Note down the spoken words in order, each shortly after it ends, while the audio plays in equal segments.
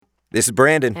This is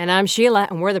Brandon. And I'm Sheila,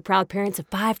 and we're the proud parents of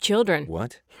 5 children.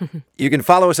 What? You can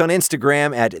follow us on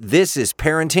Instagram at This Is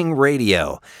Parenting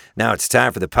Radio. Now it's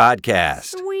time for the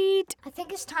podcast. Sweet. I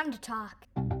think it's time to talk.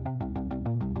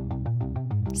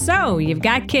 So, you've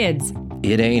got kids.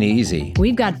 It ain't easy.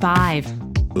 We've got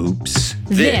 5. Oops.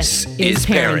 This is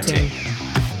parenting.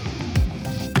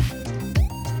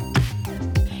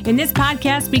 In this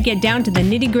podcast, we get down to the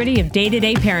nitty-gritty of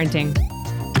day-to-day parenting.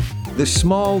 The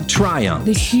small triumphs.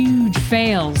 The huge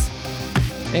fails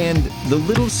And the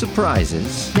little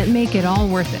surprises. that make it all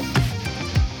worth it.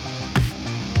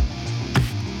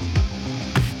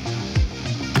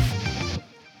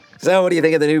 So what do you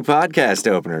think of the new podcast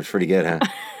opener? It's pretty good, huh?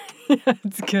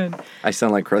 It's good. I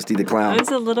sound like Krusty the Clown.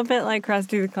 It's a little bit like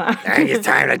Krusty the Clown. Hey, it's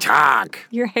time to talk.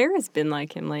 Your hair has been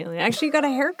like him lately. Actually, you got a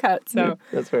haircut, so...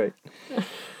 That's right.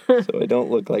 So I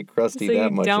don't look like Krusty So you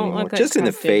that much don't anymore. look like Just in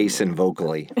the Krusty. face and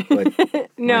vocally. But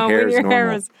No, my hair when is your hair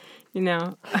normal. is, you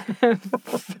know, a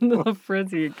little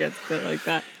frizzy, it gets a bit like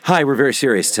that. Hi, we're very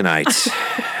serious tonight.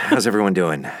 How's everyone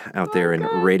doing out there in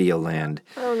Radio Land?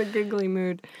 I'm in a giggly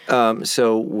mood.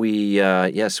 So we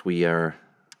are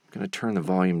going to turn the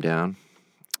volume down.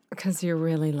 Because you're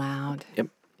really loud. Yep.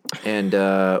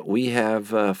 And we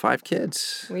have 5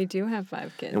 kids. We do have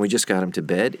 5 kids. And we just got them to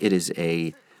bed. It is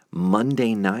a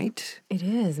Monday night. It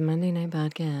is Monday Night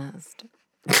Podcast.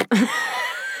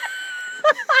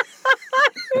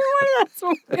 That's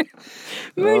so weird.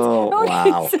 Oh,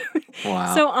 wow. So,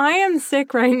 Wow. so I am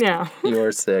sick right now.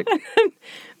 You're sick.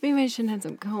 Maybe I shouldn't have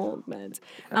some cold meds.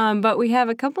 But we have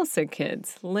a couple sick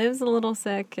kids. Liv's a little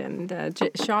sick, and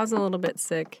Shaw's a little bit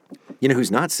sick. You know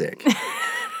who's not sick?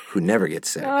 Who never gets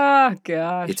sick? Oh,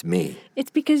 gosh. It's me.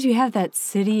 It's because you have that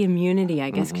city immunity, I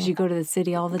guess, because you go to the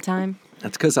city all the time.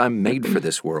 That's because I'm made for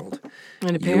this world.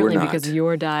 And apparently not. because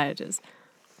your diet is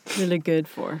really good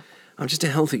for. I'm just a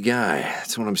healthy guy.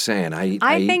 That's what I'm saying. I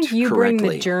think eat you correctly.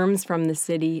 bring the germs from the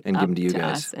city And up give them to you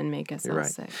guys. us and make us You're all right.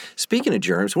 sick. Speaking of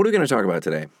germs, what are we going to talk about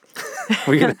today?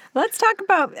 We're gonna, Let's talk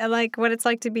about what it's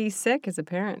like to be sick as a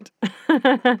parent.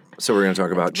 so we're going to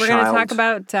talk about We're going to talk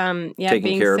about taking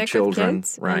being care of sick children, with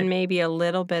kids, right. and maybe a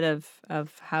little bit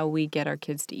of how we get our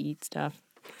kids to eat stuff.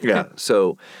 Yeah,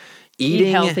 so eating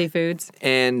Eat healthy foods.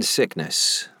 and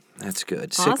sickness. That's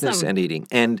good. Sickness Awesome. and eating.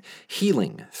 And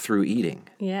healing through eating.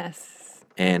 Yes.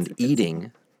 And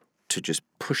eating to just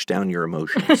push down your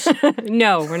emotions.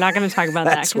 No, we're not going to talk about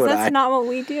that That's because what that's I- not what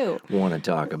we do. Want to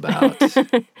talk about. Is that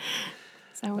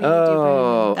what you do,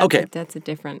 Oh, Brandon? okay. That's a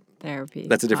different therapy.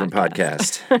 That's a different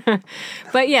podcast.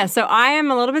 But yeah, so I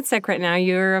am a little bit sick right now.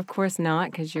 You're of course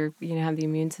not because you have the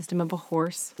immune system of a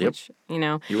horse. Yep. Which,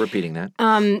 You're repeating that.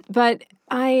 But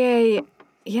I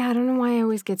don't know why I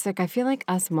always get sick. I feel like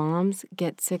us moms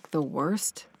get sick the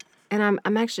worst. And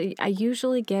I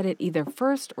usually get it either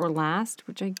first or last,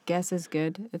 which I guess is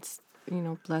good. It's,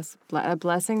 a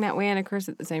blessing that way and a curse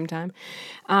at the same time.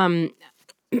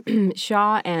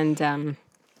 Shaw and,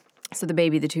 so the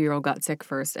baby, the 2-year-old, got sick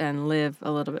first, and Liv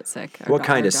a little bit sick. What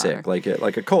kind of sick? Like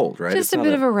a cold, right? Just a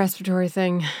bit of a respiratory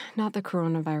thing. Not the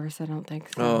coronavirus, I don't think.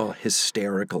 So. Oh,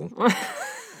 hysterical.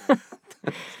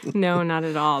 No, not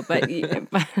at all. But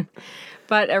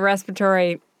a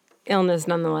respiratory illness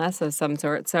nonetheless of some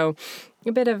sort. So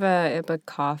a bit of a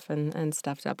cough and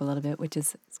stuffed up a little bit, which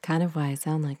is kind of why I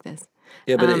sound like this.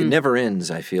 Yeah, but it never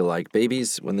ends, I feel like.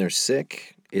 Babies, when they're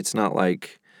sick, it's not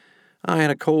like, I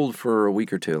had a cold for a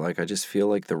week or two. Like, I just feel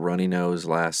like the runny nose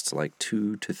lasts like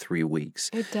 2 to 3 weeks.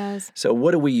 It does. So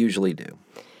what do we usually do?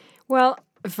 Well,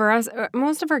 for us,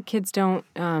 most of our kids don't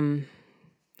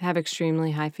have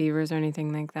extremely high fevers or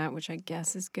anything like that, which I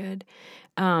guess is good.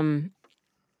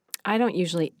 I don't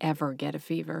usually ever get a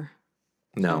fever.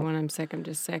 No. So when I'm sick, I'm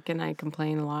just sick, and I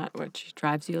complain a lot, which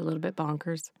drives you a little bit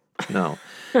bonkers. No.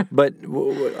 But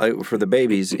for the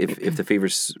babies, if the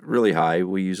fever's really high,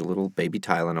 we use a little baby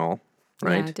Tylenol,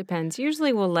 right? Yeah, it depends.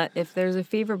 Usually we'll if there's a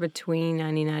fever between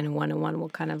 99 and 101, we'll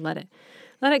kind of let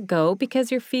it go,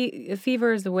 because your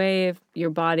fever is the way of your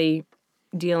body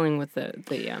dealing with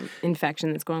the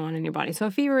infection that's going on in your body. So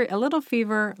a little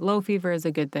fever, low fever is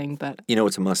a good thing, but You know,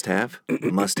 it's a must-have.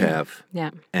 Must-have.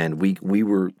 yeah. And we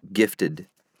were gifted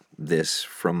this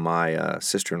from my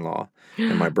sister-in-law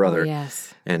and my brother. Oh,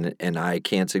 yes. And I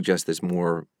can't suggest this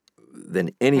more than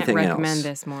Can't anything recommend else.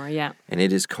 this more, yeah. And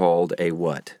it is called a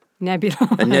what?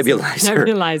 Nebulizer. A nebulizer.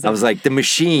 Nebulizer. I was like, the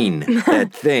machine,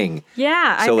 that thing.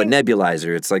 Yeah. So I think, a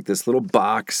nebulizer, it's like this little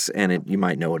box, and you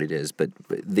might know what it is, but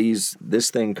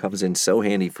this thing comes in so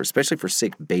handy especially for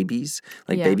sick babies,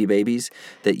 like Yeah. babies,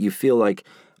 that you feel like,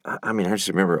 I mean, I just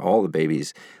remember all the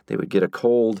babies, they would get a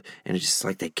cold and it's just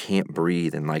like they can't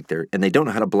breathe and they don't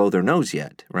know how to blow their nose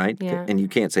yet, right? Yeah. And you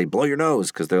can't say, blow your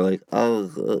nose because they're like, oh,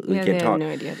 they Yeah, can't they have talk. no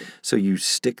idea. So you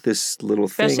stick this little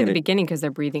Especially thing at the in beginning because they're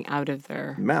breathing out of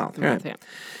their mouth. mouth. Right.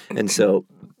 Yeah. And so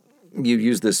you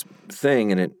use this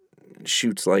thing and it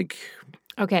shoots like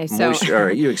Okay, so moisture. All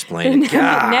right, you explain it.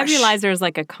 Gosh. nebulizer is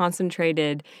like a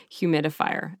concentrated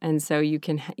humidifier, and so you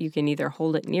can either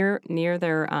hold it near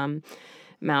their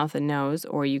mouth and nose,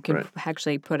 or you can Right.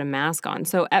 actually put a mask on.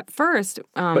 So at first,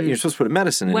 But you're supposed to put a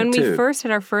medicine in when it we too. first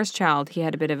had our first child, he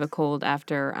had a bit of a cold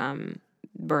after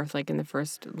birth, like in the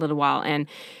first little while, and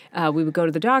we would go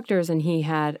to the doctors, and he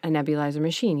had a nebulizer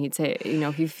machine. He'd say,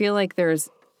 if you feel like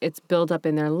it's built up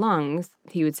in their lungs,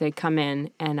 he would say, come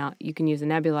in and you can use a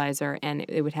nebulizer, and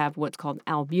it would have what's called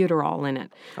albuterol in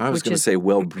it. I was going to say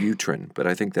Wellbutrin, but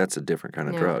I think that's a different kind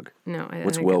of drug. No,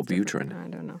 What's think it's different. Wellbutrin? I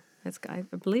don't know. I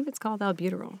believe it's called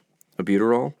albuterol.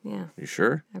 Albuterol? Yeah. You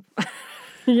sure?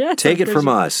 Yes. Take it from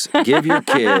us. Give your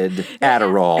kid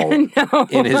Adderall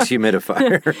in his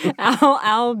humidifier.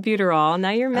 Albuterol. Now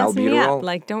you're messing me Albuterol? up.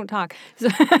 Like, don't talk. So,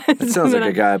 That sounds like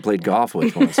a guy I played golf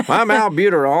with once. I'm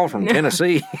Albuterol from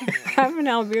Tennessee. I have an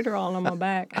albuterol on my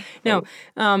back. No,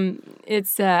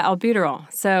 it's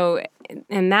albuterol. So,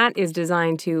 and that is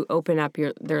designed to open up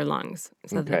their lungs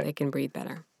so that Okay. they can breathe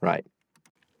better. Right.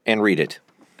 And read it.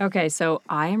 Okay, so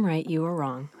I am right, you are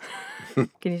wrong.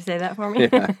 Can you say that for me?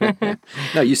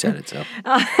 No, you said it, so.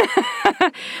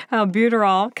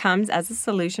 Albuterol comes as a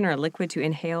solution or a liquid to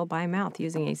inhale by mouth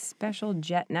using a special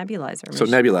jet nebulizer. So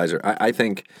nebulizer, I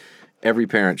think every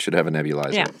parent should have a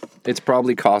nebulizer. Yeah. It's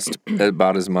probably cost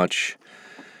about as much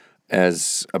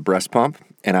as a breast pump,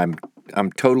 and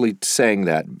I'm totally saying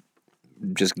that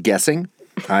just guessing.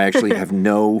 I actually have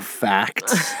no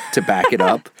facts to back it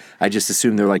up. I just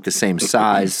assume they're like the same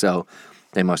size, so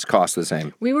they must cost the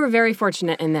same. We were very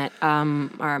fortunate in that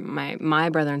my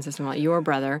brother and sister-in-law, your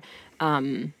brother,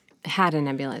 had a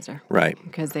nebulizer. Right.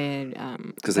 Because they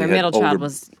they their had middle child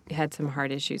older- had some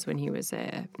heart issues when he was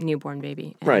a newborn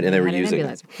baby. Right, and they were had a using it.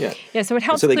 nebulizer. Yeah. Yeah, so it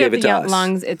helps so they clear gave up it the to us.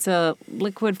 lungs. It's a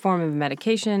liquid form of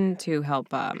medication to help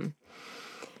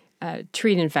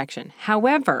treat infection.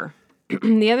 However,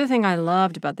 the other thing I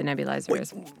loved about the nebulizer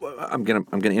is I'm gonna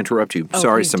interrupt you.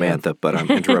 Sorry, please do. Samantha, but I'm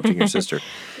interrupting your sister.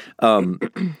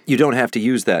 You don't have to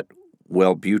use that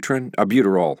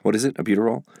albuterol. What is it?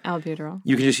 Albuterol? albuterol.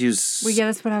 You can just use Well, yeah,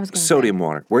 that's what I was going to say. sodium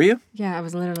water. Were you? Yeah, I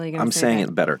was literally going to I'm say saying that.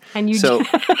 it better. And you so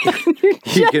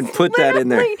you can put that in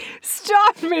there. Literally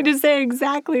stopped me to say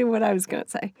exactly what I was going to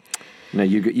say. No,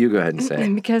 you go ahead and say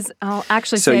it. Because I'll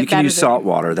actually So say you it can better use than- salt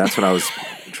water. That's what I was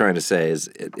trying to say. Is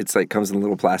it's like comes in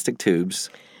little plastic tubes.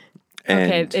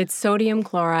 And Okay, it's sodium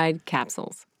chloride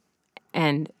capsules.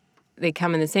 And they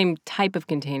come in the same type of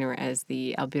container as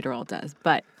the albuterol does.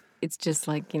 But it's just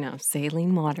like,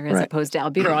 saline water as Right. opposed to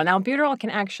albuterol. And albuterol can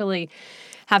actually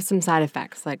have some side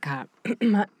effects, like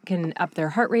can up their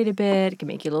heart rate a bit, it can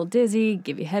make you a little dizzy,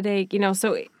 give you a headache,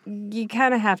 so you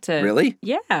kind of have to... Really?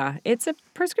 Yeah, it's a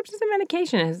prescription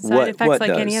medication. It has side What- effects what like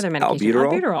any does? other medication.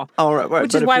 Albuterol? Oh, right.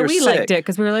 Which But is if why you're we sick- liked it,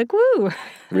 because we were like, woo.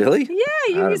 Really? Yeah, I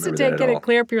you don't used to remember take that it at all. and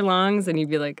clear up your lungs, and you'd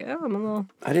be like, oh, I'm a little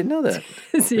I didn't know that.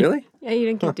 dizzy. Really? Yeah, you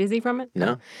didn't get dizzy from it?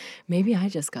 No. Maybe I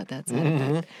just got that side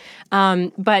Mm-hmm.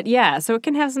 effect. But yeah, so it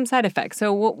can have some side effects.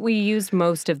 So what we used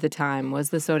most of the time was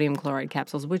the sodium chloride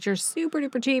capsules, which are super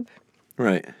duper cheap.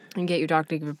 Right. And get your doctor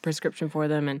to give a prescription for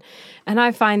them, and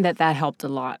I find that helped a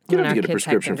lot. You don't when have to our get a kids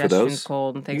had prescription for congestion, those.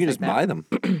 cold, and You things can like just that. buy them.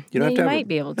 You don't Yeah, have you to have might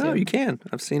be able No, to. you can.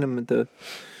 I've seen them at the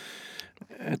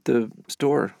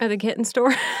store. At the kitten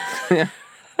store. The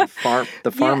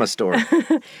pharma store.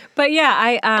 But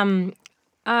yeah,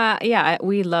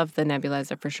 we love the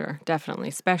nebulizer for sure, definitely,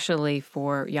 especially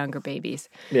for younger babies.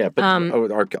 Yeah, but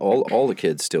all the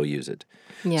kids still use it.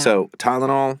 Yeah. So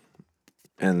Tylenol,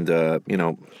 and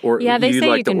or Yeah, they say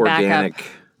like you the can back up. organic.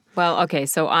 Well, okay,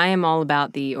 so I am all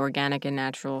about the organic and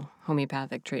natural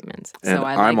homeopathic treatments. And So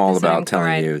I I'm like all the sodium about telling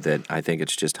chloride. you that I think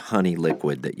it's just honey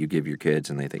liquid that you give your kids,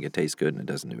 and they think it tastes good and it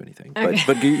doesn't do anything.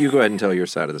 But you go ahead and tell your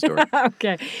side of the story.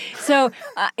 Okay, so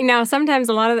now sometimes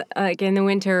a lot of like in the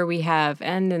winter we have,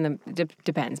 and in the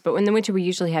depends, but in the winter we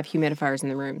usually have humidifiers in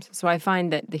the rooms. So I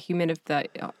find that the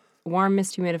warm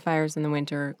mist humidifiers in the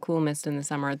winter, cool mist in the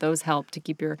summer, those help to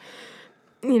keep your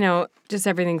just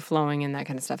everything flowing and that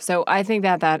kind of stuff. So I think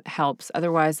that helps.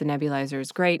 Otherwise, the nebulizer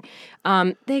is great.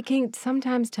 They can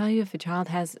sometimes tell you if a child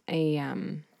has a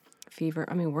fever.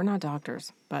 I mean, we're not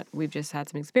doctors, but we've just had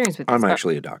some experience with this. I'm But-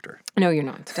 actually a doctor. No, you're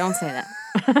not. Don't say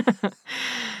that.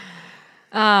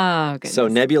 Oh, goodness. So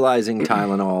nebulizing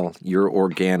Tylenol, your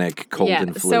organic cold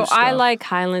and flu so stuff. I like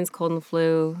Highlands Cold and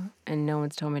Flu, and no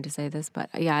one's told me to say this, but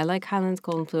yeah, I like Highlands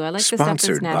Cold and Flu. I like the stuff that's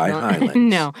Sponsored by natural. Highlands.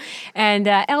 No, and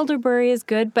elderberry is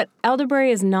good, but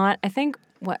elderberry is not. I think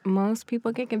what most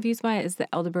people get confused by is that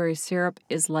elderberry syrup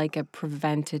is like a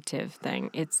preventative thing.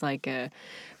 It's like a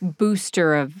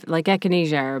booster of, like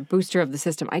echinacea, or a booster of the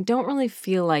system. I don't really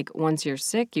feel like once you're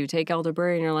sick, you take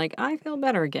elderberry and you're like, I feel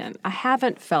better again. I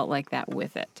haven't felt like that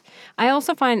with it. I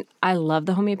also find I love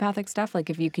the homeopathic stuff.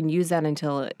 Like if you can use that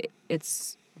until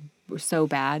it's so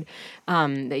bad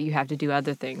that you have to do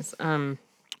other things.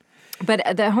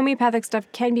 But the homeopathic stuff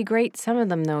can be great. Some of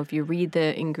them, though, if you read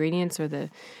the ingredients or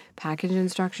the package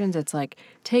instructions, it's like,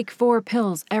 take 4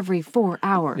 pills every 4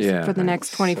 hours Yeah, for the next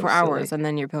that's 24 so hours, silly. and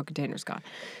then your pill container's gone.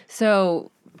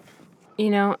 So,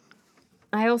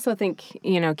 I also think,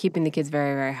 keeping the kids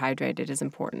very, very hydrated is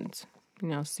important.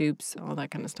 Soups, all that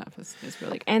kind of stuff is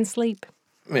really... And sleep.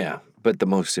 Yeah, but the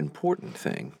most important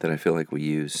thing that I feel like we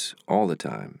use all the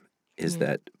time is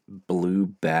that blue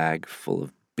bag full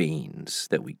of beans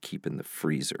that we keep in the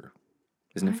freezer.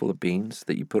 Isn't it full of beans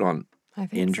that you put on I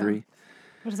think injury? so.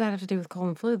 What does that have to do with cold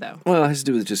and flu, though? Well, it has to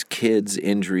do with just kids,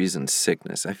 injuries, and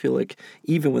sickness. I feel like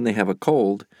even when they have a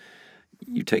cold,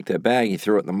 you take that bag, you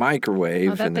throw it in the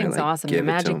microwave, Oh, that and they thing's awesome. The give it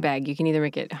to magic 'em. bag, you can either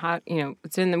make it hot,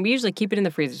 it's in the, we usually keep it in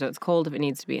the freezer so it's cold if it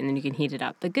needs to be, and then you can heat it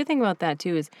up. The good thing about that,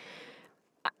 too, is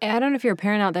I don't know if you're a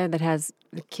parent out there that has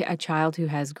a child who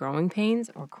has growing pains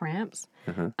or cramps.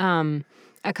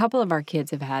 A couple of our kids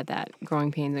have had that,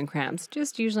 growing pains and cramps,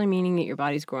 just usually meaning that your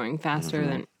body's growing faster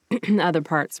than other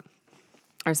parts.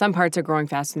 Or some parts are growing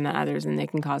faster than others, and they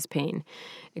can cause pain.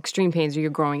 Extreme pains, or you're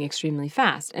growing extremely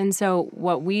fast. And so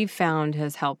what we've found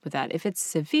has helped with that. If it's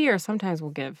severe, sometimes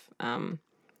we'll give Tylenol.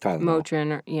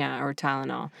 Motrin or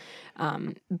Tylenol.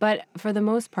 But for the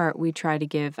most part, we try to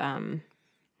give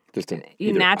Just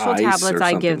either natural ice tablets. or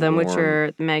I give something them, which warm.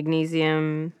 are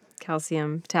magnesium,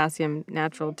 calcium, potassium,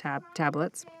 natural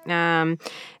tablets. And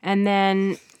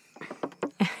then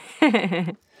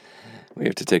We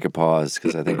have to take a pause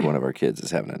because I think one of our kids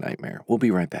is having a nightmare. We'll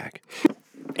be right back.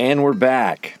 And we're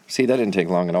back. See, that didn't take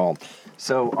long at all.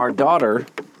 So our daughter,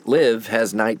 Liv,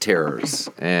 has night terrors,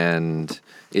 and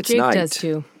it's Jake night. does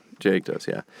too. Jake does,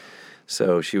 yeah.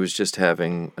 So she was just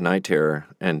having a night terror,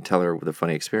 and tell her with a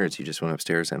funny experience. You just went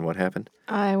upstairs, and what happened?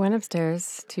 I went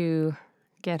upstairs to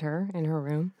get her in her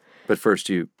room. But first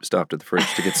you stopped at the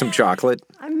fridge to get some chocolate.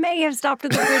 I may have stopped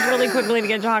at the fridge really quickly to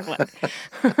get chocolate.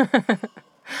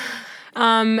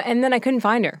 And then I couldn't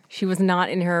find her. She was not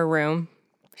in her room.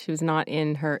 She was not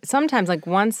in her... Sometimes, like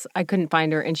once I couldn't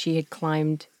find her and she had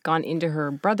gone into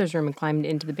her brother's room and climbed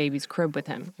into the baby's crib with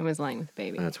him and was laying with the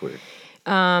baby. That's weird.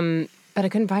 But I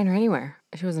couldn't find her anywhere.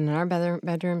 She wasn't in our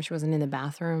bedroom. She wasn't in the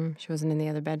bathroom. She wasn't in the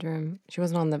other bedroom. She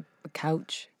wasn't on the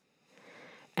couch.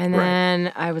 And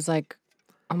then I was like,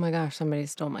 oh my gosh, somebody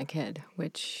stole my kid,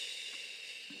 which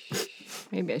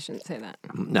maybe I shouldn't say that.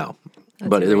 No.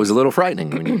 But it was a little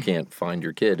frightening when you can't find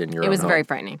your kid in your It own was home. very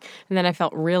frightening. And then I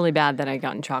felt really bad that I'd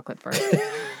gotten chocolate first.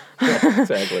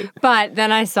 Exactly. But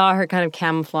then I saw her kind of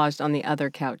camouflaged on the other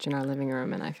couch in our living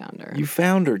room, and I found her. You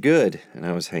found her, good. And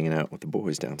I was hanging out with the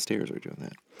boys downstairs. We were doing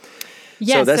that.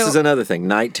 Yeah, so this is another thing,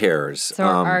 night terrors. So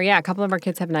a couple of our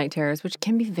kids have night terrors, which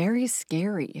can be very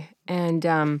scary. And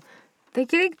they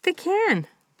can.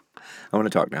 I want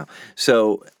to talk now.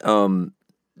 So,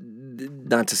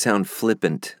 not to sound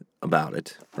flippant about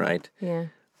it, right? Yeah.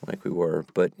 Like we were,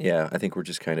 but yeah, I think we're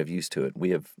just kind of used to it. We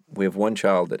have one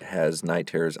child that has night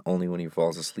terrors only when he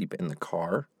falls asleep in the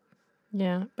car.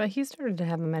 Yeah, but he started to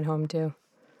have them at home too.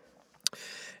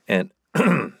 And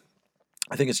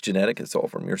I think it's genetic. It's all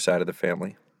from your side of the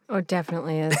family. Oh, it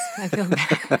definitely is. I feel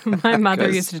bad. My mother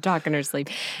used to talk in her sleep,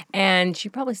 and she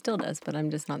probably still does, but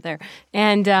I'm just not there.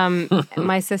 And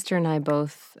my sister and I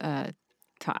both, I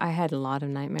had a lot of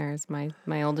nightmares.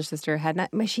 My older sister had,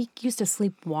 she used to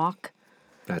sleepwalk.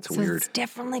 That's So weird. it's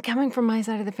definitely coming from my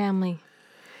side of the family.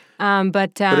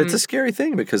 But it's a scary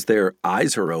thing because their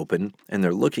eyes are open and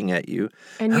they're looking at you.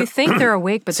 and you think they're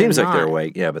awake, but Seems they're like not. they're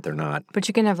awake, yeah, but they're not. But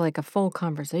you can have like a full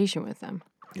conversation with them.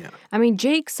 Yeah. I mean,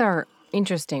 Jake's are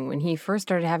interesting. When he first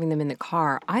started having them in the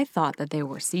car, I thought that they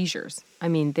were seizures. I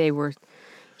mean, it would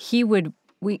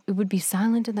be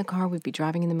silent in the car. We'd be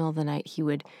driving in the middle of the night. He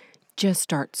would just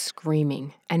start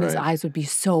screaming, and his Right. eyes would be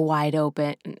so wide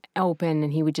open,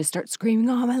 and he would just start screaming,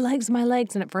 "Oh, my legs, my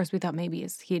legs!" And at first, we thought maybe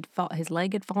his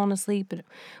leg had fallen asleep and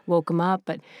woke him up.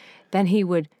 But then he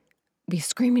would be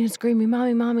screaming and screaming,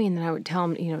 "Mommy, mommy!" And then I would tell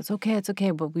him, it's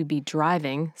okay. But we'd be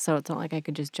driving, so it's not like I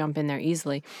could just jump in there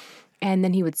easily. And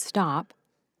then he would stop,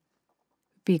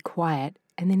 be quiet,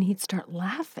 and then he'd start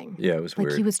laughing. Yeah, it was like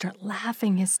weird. he would start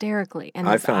laughing hysterically, and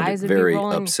I his found eyes it would very be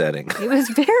rolling. upsetting. It was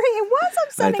I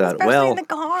upsetting, thought, especially well, in the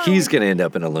car. he's going to end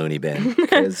up in a loony bin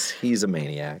because he's a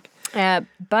maniac.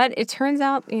 But it turns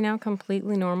out,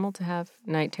 completely normal to have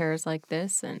night terrors like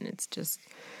this, and it's just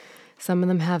some of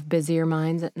them have busier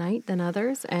minds at night than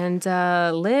others. And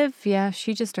Liv,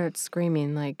 she just starts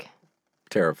screaming like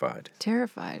Terrified.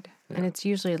 terrified, and it's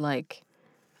usually like,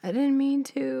 I didn't mean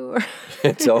to.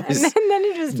 It's always and then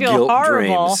you just feel guilt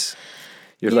horrible. dreams.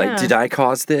 You're like, did I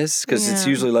cause this? Because it's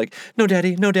usually like, no,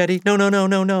 daddy, no, daddy, no, no, no,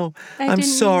 no, no. I'm didn't mean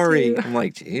sorry. to. I'm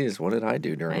like, geez, what did I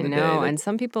do during I the day? know, and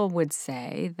some people would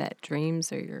say that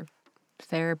dreams are your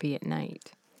therapy at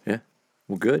night. Yeah.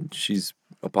 Well, good. She's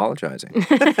apologizing.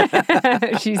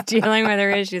 She's dealing with her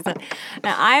issues. Now,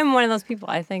 I'm one of those people.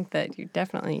 I think that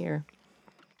your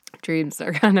dreams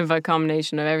are kind of a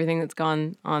combination of everything that's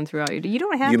gone on throughout you. You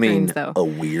don't have You mean dreams, though. a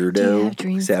weirdo? Do you have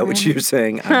dreams, Is that what Brandon? you're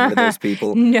saying? I'm one of those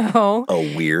people. No. A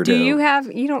weirdo. Do you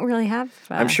have? You don't really have.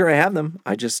 I'm sure I have them.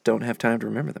 I just don't have time to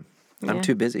remember them. I'm Yeah.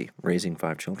 too busy raising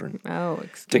 5 children Oh,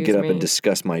 excuse to get up me. and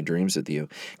discuss my dreams with you.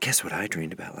 Guess what I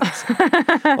dreamed about last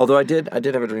night? Although I did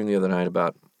have a dream the other night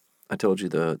about, I told you,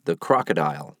 the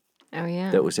crocodile Oh yeah.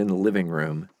 that was in the living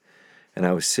room, and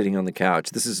I was sitting on the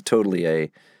couch. This is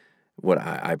totally what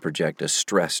I project, a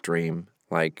stress dream,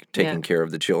 like taking Yeah. care of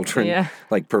the children, Yeah.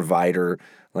 like provider,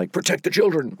 like protect the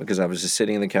children. Because I was just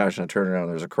sitting on the couch and I turned around and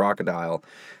there was a crocodile,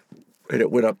 and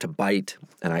it went up to bite,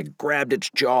 and I grabbed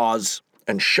its jaws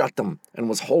and shut them and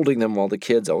was holding them while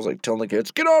I was like telling the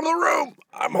kids, get out of the room.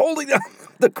 I'm holding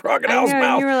the crocodile's I know,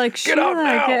 mouth. you were like, get out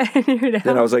now. Sheila,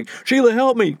 Then I was like, Sheila,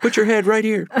 help me. Put your head right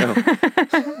here. No,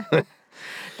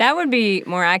 that would be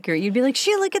more accurate. You'd be like,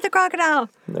 Sheila, get the crocodile.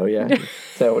 no, yeah. Is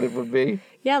that what it would be?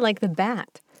 Yeah, like the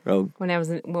bat. Oh, When I was,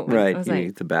 right. I was You like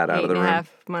get the bat out of the room. 8.5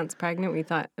 months pregnant. We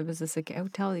thought it was a sick.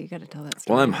 Oh, you got to tell that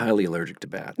story. Well, I'm highly allergic to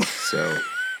bats, so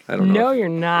I don't know. No, you're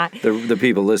not. The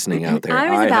people listening out there,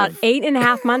 I was about have,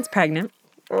 8.5 months pregnant.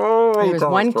 Oh, There was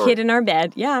one kid in our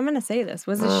bed. Yeah, I'm going to say this.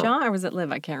 Was it Sean or was it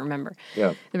Liv? I can't remember.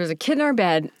 Yeah. There was a kid in our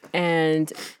bed,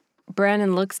 and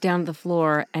Brandon looks down at the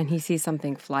floor, and he sees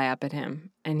something fly up at him.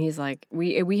 And he's like,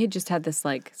 we had just had this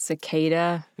like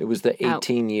cicada. It was the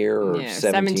 18-year or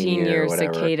 17-year or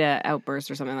whatever. cicada outburst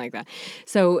or something like that.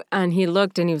 So, and he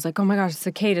looked and he was like, oh my gosh,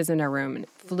 cicadas in our room. And it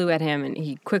flew at him, and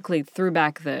he quickly threw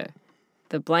back the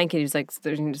blanket. He was like,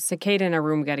 there's a cicada in our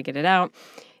room. We got to get it out.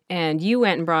 And you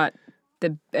went and brought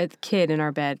the kid in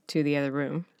our bed to the other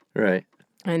room. Right.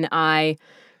 And I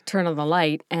turned on the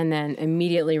light and then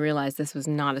immediately realized this was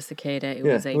not a cicada.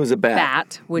 It was a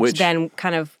bat, which then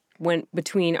kind of went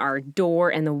between our door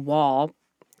and the wall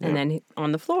and then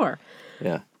on the floor.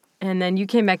 Yeah. And then you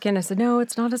came back in. I said, no,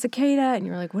 it's not a cicada. And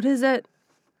you were like, what is it?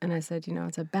 And I said,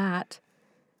 it's a bat.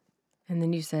 And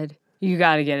then you said, you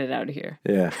got to get it out of here.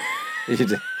 Yeah. You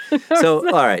did. So,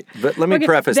 all right, but let me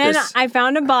preface then this. I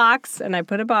found a box and I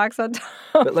put a box on top.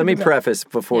 But let me preface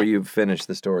before you finish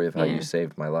the story of how you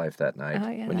saved my life that night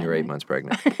yeah, when that you were 8 months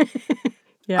pregnant.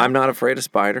 Yeah. I'm not afraid of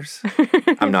spiders.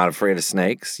 I'm not afraid of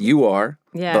snakes. You are.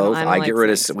 Yeah, Both. I don't I like get rid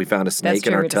snakes. of. We found a That's snake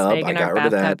in true. our We had a tub. snake I in got our rid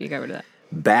of bathtub. that. You got rid of that.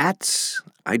 Bats.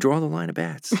 I draw the line of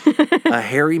bats. A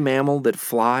hairy mammal that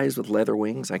flies with leather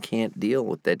wings. I can't deal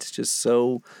with that. It's just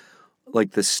so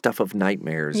like the stuff of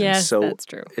nightmares. Yes, and so that's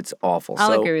true. It's awful.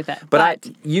 I'll So- agree with that. But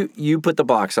you put the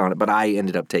box on it, but I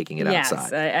ended up taking it Yes,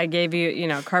 outside. I gave you,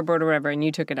 cardboard or whatever, and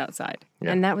you took it outside.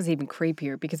 Yeah. And that was even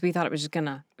creepier because we thought it was just going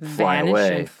to vanish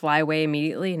away. and fly away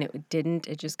immediately, and it didn't.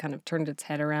 It just kind of turned its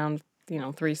head around,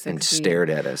 360. And stared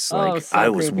at us like, so I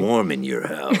was creepy. warm in your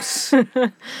house.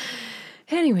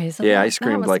 Anyways. So Yeah, that I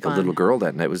screamed was like fun. a little girl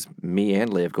that night. It was me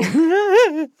and Liv going,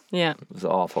 it Yeah. was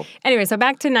awful. Anyway, so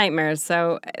back to nightmares.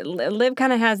 So Liv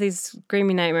kind of has these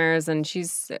screaming nightmares, and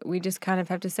we just kind of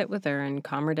have to sit with her and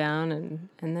calm her down,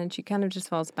 and then she kind of just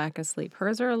falls back asleep.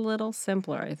 Hers are a little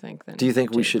simpler, I think, than Do you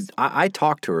think we Jake's. should? I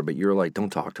talked to her, but you're like,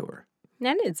 don't talk to her.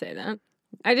 I didn't say that.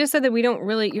 I just said that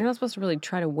you're not supposed to really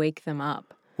try to wake them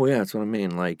up. Well, yeah, that's what I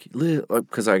mean. Like, Liv,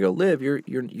 because I go, Liv, you're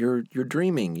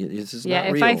dreaming. This is Yeah, not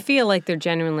if real. I feel like they're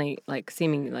genuinely,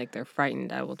 seeming like they're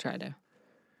frightened, I will try to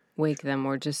wake them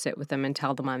or just sit with them and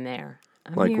tell them I'm there.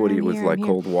 like, what do you with like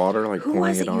cold water, like Who pouring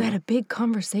was it it on? you had a big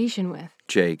conversation with?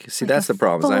 Jake. See, like that's a the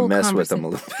problem. Is I full mess with them a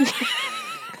little bit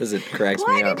because it cracks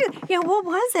me up. What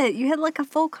was it? You had like a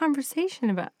full conversation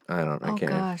about. I don't. I Oh,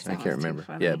 can't. gosh, I that can't was too remember.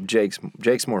 funny. Yeah,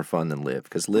 Jake's more fun than Liv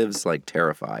because Liv's like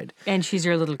terrified. And she's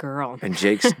your little girl. And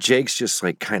Jake's just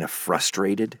like kind of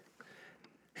frustrated.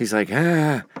 He's like,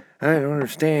 I don't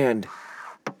understand.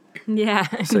 Yeah.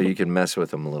 So you can mess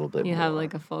with him a little bit You more. have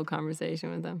like a full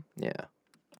conversation with them. Yeah.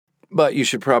 But you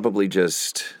should probably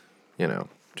just,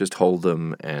 just hold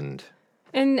them and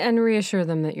reassure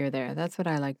them that you're there. That's what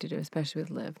I like to do, especially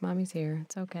with Liv. Mommy's here.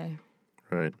 It's okay.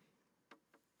 right.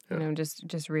 You know,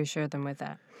 just reassure them with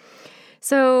that.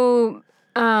 So,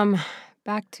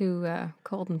 back to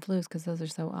cold and flus because those are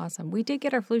so awesome. We did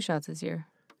get our flu shots this year,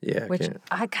 Yeah, which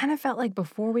I kind of felt like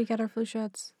before we got our flu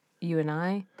shots, you and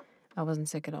I wasn't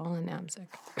sick at all, and now I'm sick.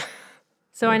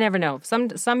 So I never know.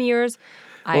 Some years,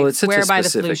 I swear by the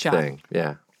flu shot. thing.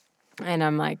 Yeah. And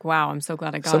I'm like, wow, I'm so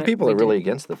glad I got it. Some people We are really did.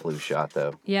 against the flu shot,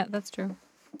 though. Yeah, that's true.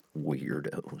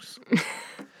 Weirdos.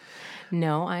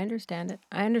 No, I understand it.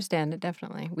 I understand it,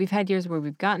 definitely. We've had years where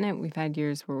we've gotten it. We've had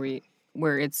years where we've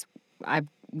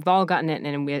all gotten it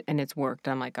and it's worked.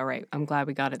 I'm like, all right, I'm glad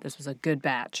we got it. This was a good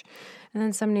batch. And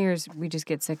then some years we just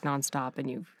get sick nonstop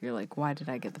and you're like, why did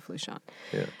I get the flu shot?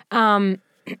 Yeah.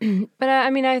 But I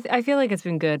mean, I feel like it's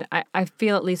been good. I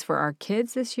feel at least for our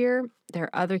kids this year, there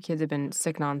are other kids have been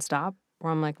sick nonstop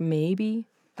where I'm like, maybe,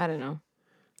 I don't know.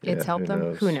 It's helped them.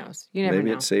 knows? Who knows? You never Maybe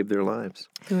know. it saved their lives.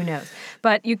 Who knows?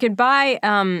 But you can buy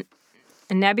a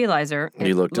nebulizer.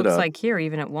 You looked it looks up. like here,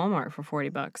 even at Walmart for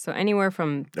 $40. So anywhere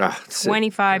from Sick.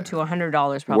 $25 to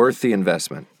 $100 probably. Worth the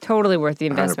investment. Totally worth the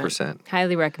investment. 100%.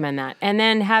 Highly recommend that. And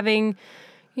then having,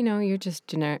 you're just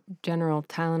general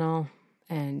Tylenol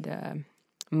and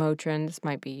Motrin. This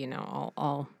might be,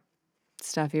 all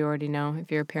stuff you already know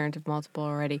if you're a parent of multiple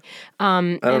already.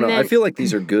 I don't know. I feel like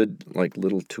these are good, like,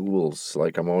 little tools.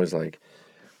 Like, I'm always like,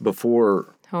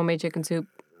 before homemade chicken soup.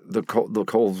 the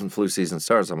cold and flu season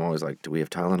starts, I'm always like, do we have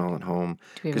Tylenol at home?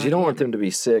 we have Because you don't want them to be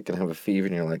sick and have a fever,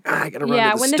 and you're like, I got to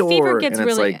run to the when store. the fever gets and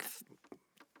it's really... like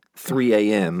 3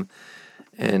 a.m.,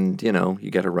 and,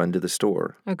 you got to run to the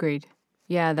store. Agreed.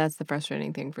 Yeah, that's the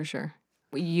frustrating thing for sure.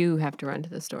 You have to run to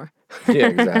the store. Yeah,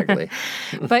 exactly.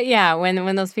 But yeah,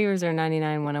 when those fevers are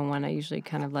 99, 101, I usually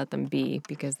kind of let them be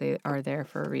because they are there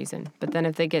for a reason. But then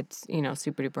if they get,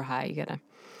 super duper high, you get a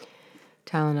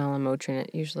Tylenol and Motrin.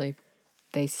 It usually,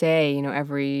 they say,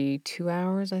 every 2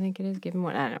 hours, I think it is, give them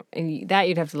one. I don't know. And that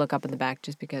you'd have to look up in the back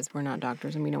just because we're not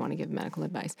doctors and we don't want to give medical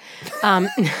advice.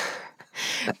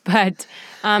 But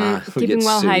keeping get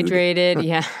well sued. hydrated,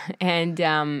 yeah, and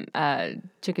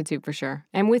chicken soup for sure.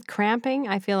 And with cramping,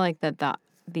 I feel like that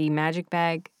the Magic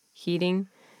Bag heating,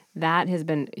 that has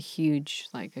been huge,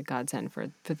 like a godsend for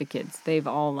the kids. They've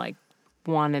all like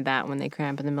wanted that when they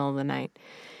cramp in the middle of the night.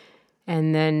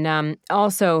 And then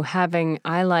also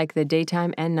I like the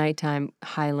daytime and nighttime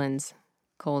Highlands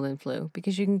cold and flu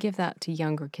because you can give that to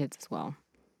younger kids as well.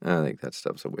 I think that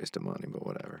stuff's a waste of money, but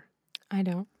whatever. I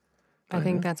don't. I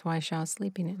think that's why Shaw's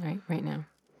sleeping at night right now.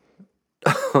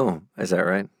 Oh, is that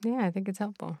right? Yeah, I think it's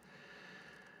helpful.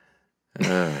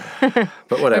 But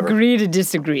whatever. Agree to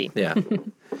disagree. Yeah.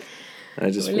 I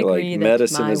just We'll feel like agree that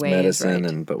medicine my is way is medicine,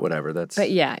 right. but whatever. That's.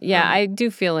 But yeah, I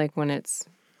do feel like when it's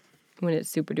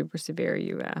super duper severe,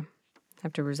 you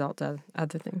have to resort to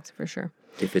other things for sure.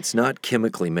 If it's not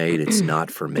chemically made, it's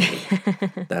not for me.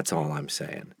 That's all I'm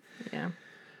saying. Yeah.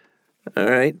 All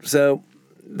right, so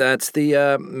that's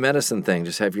the medicine thing.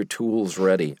 Just have your tools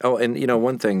ready. Oh, and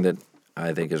one thing that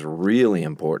I think is really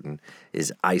important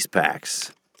is ice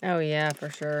packs. Oh yeah, for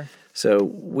sure. So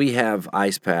we have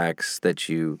ice packs that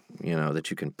you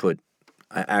can put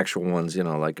actual ones.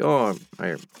 Like I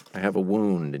have a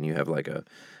wound, and you have like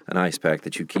an ice pack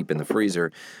that you keep in the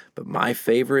freezer. But my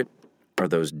favorite are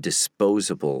those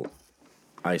disposable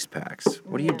ice packs.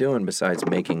 What are you doing besides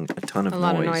making a ton of A noise?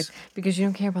 lot of noise because you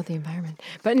don't care about the environment.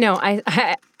 But no,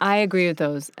 I agree with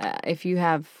those. If you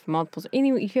have multiples,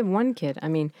 if you have one kid, I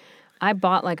mean, I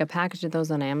bought like a package of those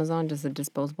on Amazon, just the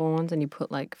disposable ones, and you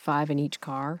put like 5 in each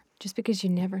car, just because you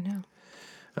never know.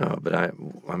 Oh, but I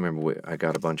remember I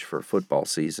got a bunch for football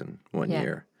season one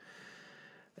year,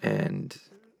 and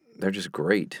they're just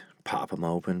great. Pop them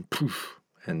open, poof,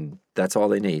 and that's all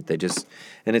they need.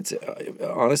 And it's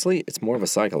honestly, it's more of a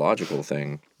psychological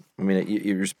thing. I mean,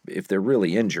 if they're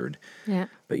really injured, Yeah.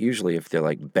 but usually if they're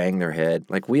like bang their head,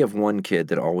 like we have one kid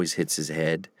that always hits his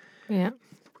head, Yeah.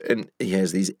 and he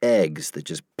has these eggs that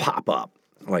just pop up,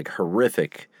 like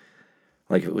horrific.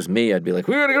 Like if it was me, I'd be like,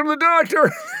 we gotta go to the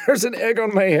doctor. There's an egg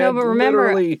on my head. No, but remember,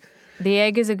 literally. the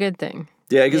egg is a good thing.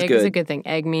 The egg is Egg good. is a good thing.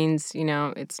 Egg means,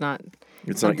 it's not.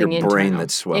 It's not your something brain internal.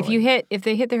 that's swelling. If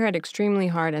they hit their head extremely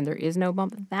hard and there is no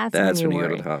bump, that's when when you go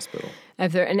worry. to the hospital.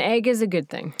 If an egg is a good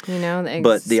thing, the egg.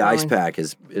 But the ice pack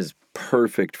is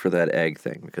perfect for that egg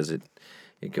thing because it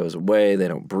goes away. They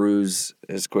don't bruise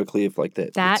as quickly if like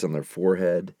that it's on their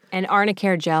forehead. And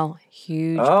Arnicare gel,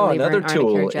 huge. Oh, believer another in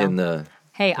tool Arnicare gel. in the.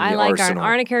 Hey, in I the like arsenal.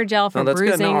 Arnicare gel for that's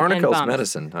bruising good. No, and Arnicare's bumps.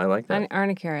 medicine. I like that.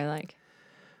 Arnicare, I like.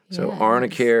 So Yes.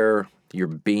 Arnicare, your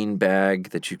bean bag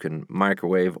that you can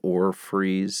microwave or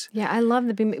freeze. Yeah, I love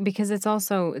the bean because it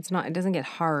doesn't get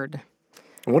hard.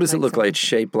 What does it Like look like? something. It's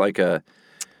shaped like a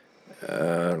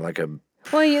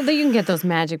Well, you can get those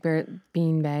magic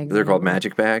bean bags. they're called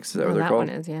magic bags. Is that what they're that called? one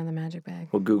is, yeah, the magic bag.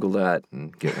 We'll Google that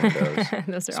and get one of those.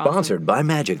 Those are Sponsored by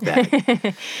Magic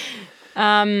Bag.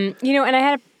 awesome. And I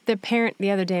had the parent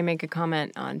the other day make a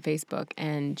comment on Facebook,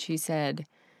 and she said,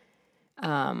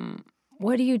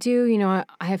 what do you do?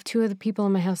 I have 2 other people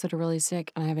in my house that are really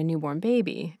sick, and I have a newborn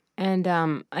baby. And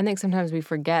I think sometimes we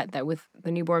forget that with the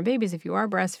newborn babies, if you are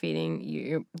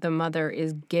breastfeeding, the mother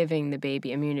is giving the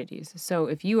baby immunities. So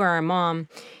if you are a mom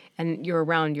and you're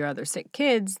around your other sick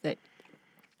kids, that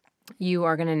you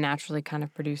are going to naturally kind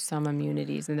of produce some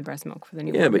immunities in the breast milk for the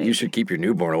newborn Yeah, but baby. you should keep your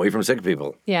newborn away from sick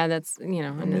people. Yeah, that's, I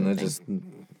mean, that's just,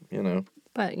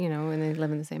 But, when they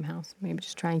live in the same house, maybe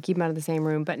just try and keep them out of the same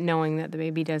room, but knowing that the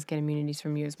baby does get immunities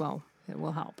from you as well, it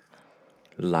will help.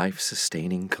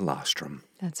 Life-sustaining colostrum.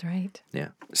 That's right. Yeah.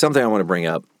 Something I want to bring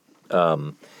up.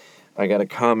 I got a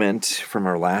comment from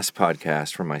our last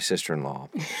podcast from my sister-in-law.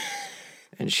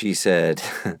 And she said,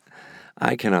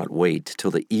 I cannot wait till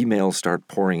the emails start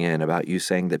pouring in about you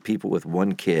saying that people with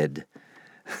 1 kid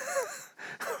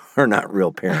are not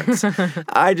real parents.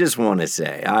 I just want to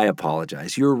say, I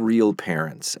apologize. You're real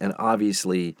parents. And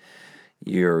obviously,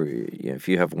 if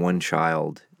you have 1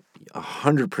 child,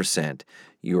 100%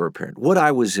 you're a parent. What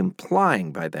I was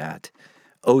implying by that,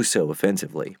 oh so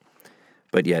offensively,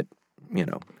 but yet,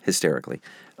 hysterically,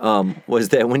 was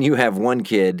that when you have 1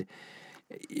 kid,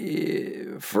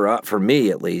 for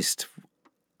me at least,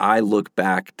 I look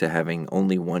back to having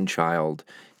only 1 child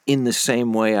in the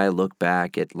same way I look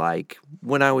back at like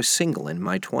when I was single in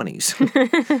my 20s.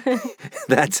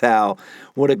 That's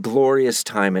what a glorious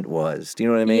time it was. Do you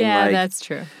know what I mean? Yeah, like, that's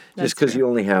true. Just because you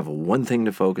only have one thing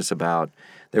to focus about.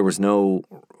 There was no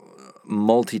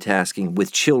multitasking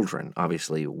with children,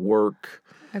 obviously, work,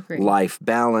 Agreed. life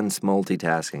balance,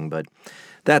 multitasking, but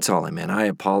that's all I meant. I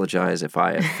apologize if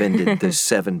I offended the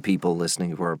 7 people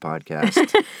listening to our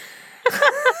podcast.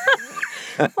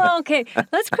 Well, okay,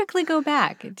 let's quickly go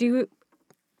back. Do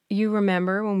you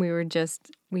remember when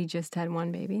we just had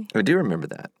 1 baby? I do remember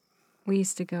that. We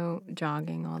used to go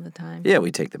jogging all the time. Yeah,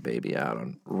 we take the baby out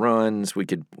on runs. We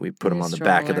put him on the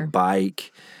stroller. back of the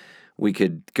bike. We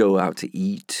could go out to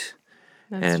eat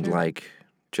That's true.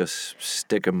 Just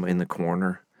stick him in the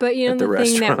corner. But at the the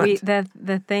thing restaurant.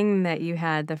 the thing that you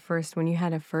had when you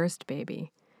had a first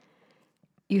baby,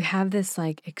 you have this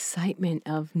excitement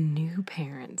of new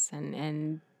parents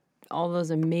and all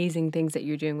those amazing things that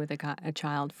you're doing with a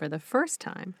child for the first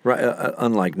time. Right.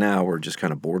 Unlike now, we're just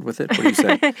kind of bored with it. What do you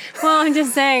say? Well, I'm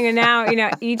just saying, and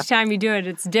now, each time you do it,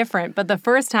 it's different. But the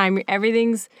first time,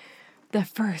 everything's the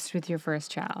first with your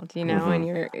first child, and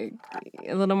you're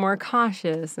a little more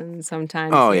cautious and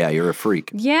sometimes. Oh, yeah, you're a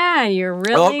freak. Yeah, you're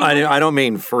really. Oh, I don't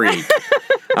mean freak.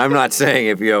 I'm not saying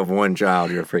if you have 1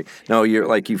 child, you're a freak. No,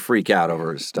 you freak out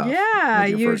over stuff. Yeah, with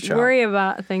your you first child. worry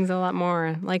about things a lot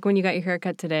more. Like when you got your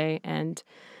haircut today and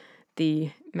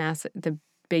the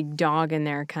big dog in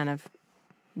there kind of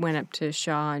went up to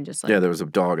Shaw and just Yeah, there was a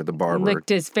dog at the barber. licked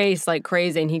his face like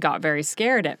crazy, and he got very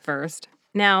scared at first.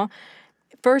 Now,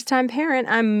 first-time parent,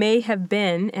 I may have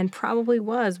been and probably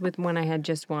was when I had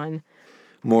just 1.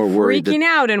 More worried Freaking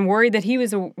out and worried that he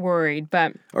was worried,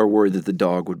 but or worried that the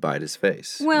dog would bite his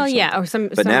face. well, yeah, or some.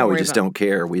 But now we just don't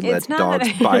care. We let It's not dogs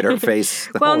that bite our face.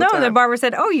 Well, no, time. the barber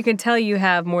said, "Oh, you can tell you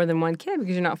have more than 1 kid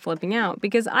because you're not flipping out."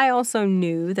 Because I also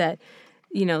knew that,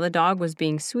 the dog was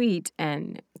being sweet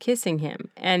and kissing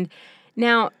him, and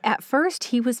now at first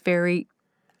he was very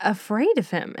afraid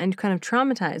of him and kind of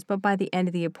traumatized. But by the end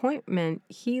of the appointment,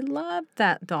 he loved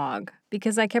that dog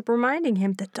because I kept reminding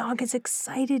him the dog is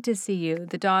excited to see you.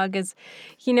 The dog is,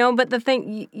 but the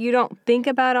thing, you don't think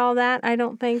about all that, I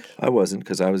don't think. I wasn't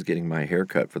because I was getting my hair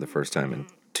cut for the first time in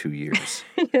 2 years.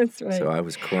 That's right. So I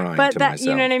was crying But to that, myself.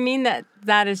 you know what I mean?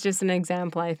 That is just an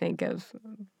example, I think, of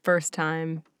first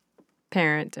time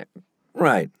parent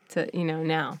Right. to,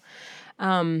 now.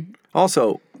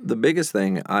 Also, the biggest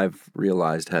thing I've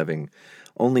realized having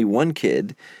only 1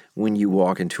 kid, when you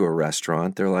walk into a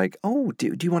restaurant, they're like, oh,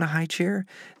 do you want a high chair?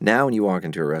 Now when you walk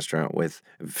into a restaurant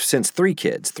since 3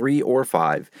 kids, 3 or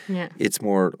 5, Yeah. it's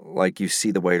more like you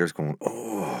see the waiters going,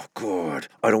 oh, God,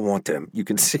 I don't want them. You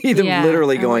can see them Yeah,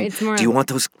 literally or going, it's more- do you want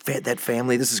that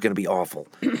family? This is going to be awful.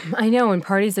 I know, in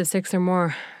parties of 6 or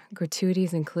more,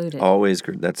 gratuities included. Always,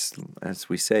 that's, as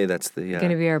we say, that's the, Going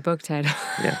to be our book title.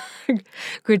 yeah,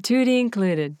 Gratuity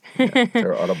included. it's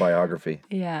our autobiography.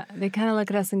 Yeah, they kind of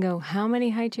look at us and go, how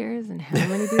many high chairs and how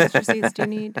many booster seats do you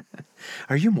need?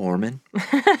 Are you Mormon? We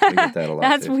get that a lot.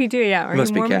 That's too. what we do, yeah. Are Must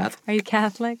you be Mormon? Catholic. Are you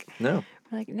Catholic? No.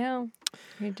 We're like, no.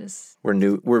 We just...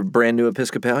 We're brand new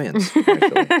Episcopalians,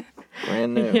 actually.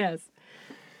 Brand new. Yes.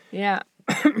 Yeah.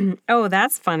 Oh,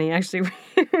 that's funny, actually.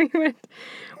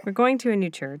 We're going to a new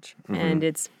church, and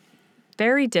it's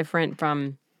very different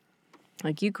from,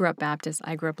 like, you grew up Baptist,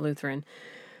 I grew up Lutheran,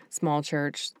 small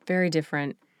church, very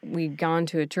different. We'd gone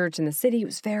to a church in the city. It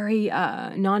was very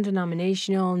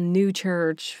non-denominational, new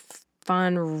church,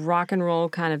 fun, rock and roll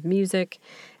kind of music.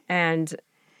 And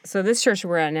so this church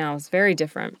we're at now is very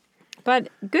different, but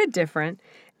good different.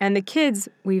 And the kids,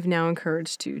 we've now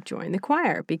encouraged to join the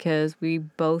choir because we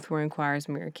both were in choirs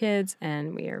when we were kids,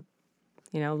 and we are,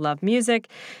 love music.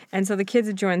 And so the kids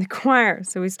have joined the choir.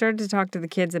 So we started to talk to the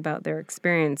kids about their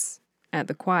experience at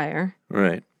the choir.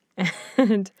 Right.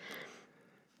 And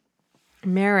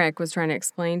Merrick was trying to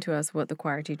explain to us what the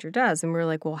choir teacher does. And we were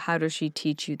like, well, how does she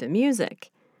teach you the music?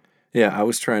 Yeah, I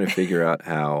was trying to figure out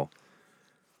how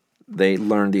they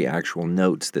learn the actual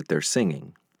notes that they're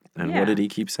singing. And what did he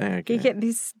keep saying?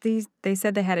 They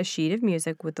said they had a sheet of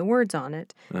music with the words on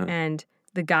it. And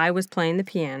the guy was playing the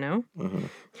piano.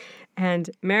 And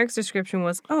Merrick's description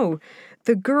was, oh,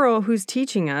 the girl who's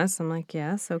teaching us. I'm like,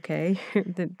 yes, okay.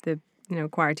 the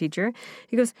choir teacher.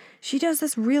 He goes, she does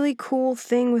this really cool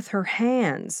thing with her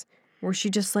hands where she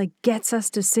just like gets us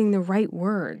to sing the right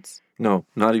words. No,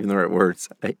 not even the right words.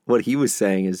 What he was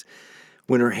saying is,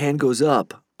 when her hand goes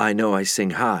up, I know I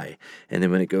sing high. And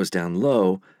then when it goes down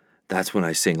low, that's when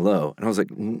I sing low. And I was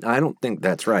like, I don't think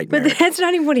that's right, But Merrick. that's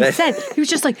not even what he said. He was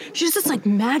just like, she's this like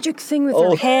magic thing with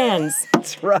her hands.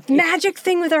 That's right. Magic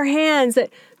thing with her hands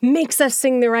that makes us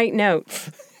sing the right note.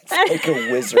 Like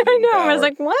a wizard. I know. I was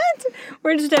like, what?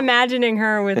 We're just imagining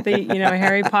her with the,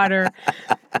 Harry Potter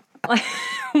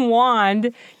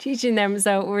wand teaching them.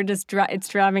 So we're just, it's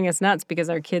driving us nuts because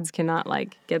our kids cannot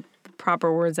like get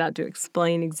proper words out to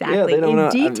explain exactly they don't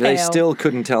know. detail. They still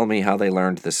couldn't tell me how they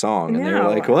learned the song. And they were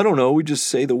like, well, I don't know. We just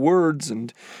say the words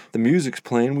and the music's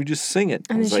playing. We just sing it.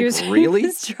 And I was she like, really?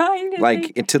 was trying to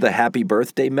Like to the happy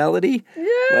birthday melody? Yeah.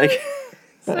 Like,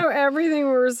 so everything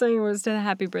we were saying was to the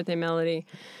happy birthday melody.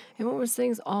 And what was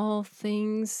things? All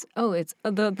things. Oh, it's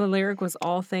the lyric was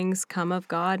all things come of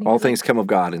God. all things come of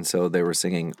God. And so they were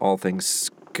singing all things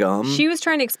scum. She was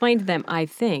trying to explain to them, I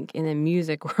think, in the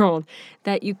music world,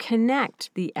 that you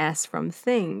connect the S from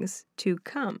things to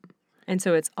come. And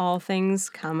so it's all things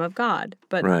come of God.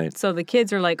 But Right. So the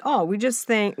kids are like, oh, we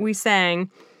sang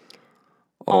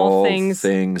all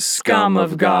things scum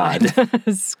of God.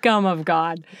 Scum of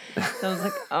God. So I was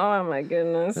like, oh my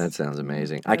goodness. That sounds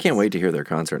amazing. I can't wait to hear their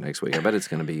concert next week. I bet it's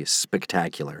going to be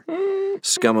spectacular.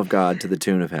 Scum of God to the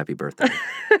tune of Happy Birthday.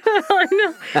 I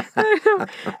know.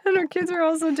 And our kids are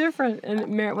all so different. And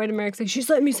Merrick say, she's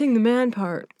letting me sing the man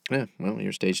part. Yeah, well,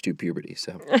 you're stage 2 puberty,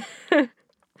 so.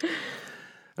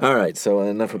 All right, so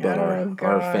enough about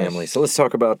our family. So let's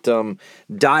talk about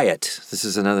diet. This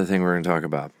is another thing we're going to talk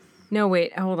about. No,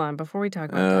 wait, hold on. Before we talk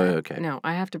about that. Okay. No,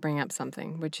 I have to bring up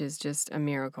something, which is just a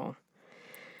miracle.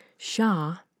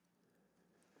 Shaw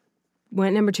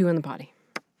went number 2 in the potty.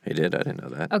 He did? I didn't know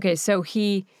that. Okay, so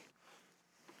he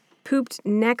pooped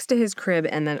next to his crib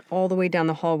and then all the way down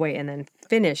the hallway and then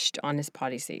finished on his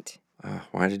potty seat.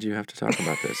 Why did you have to talk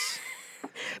about this?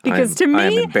 Because to I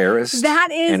am me, embarrassed that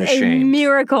is and a ashamed.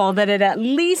 miracle that it at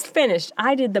least finished.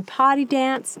 I did the potty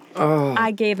dance. Oh.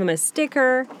 I gave him a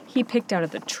sticker. He picked out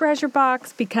of the treasure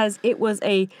box because it was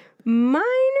a minor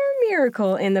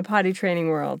miracle in the potty training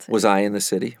world. Was I in the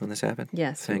city when this happened?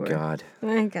 Yes, you Thank were. God.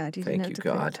 Thank God. You Thank didn't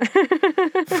you, have to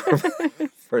God,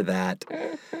 for that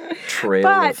trail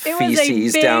But of it was a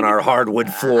feces big- down our hardwood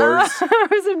floors.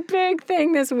 It was a big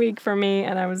thing this week for me,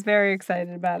 and I was very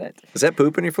excited about it. Is that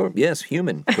poop on your floor? Yes,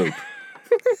 human poop.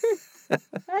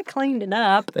 I cleaned it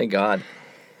up. Thank God.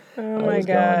 Oh my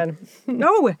God.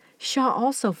 No, Shaw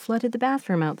also flooded the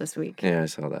bathroom out this week. Yeah, I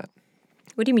saw that.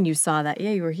 What do you mean you saw that?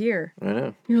 Yeah, you were here. I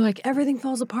know. You're like, everything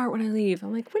falls apart when I leave.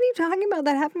 I'm like, what are you talking about?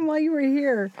 That happened while you were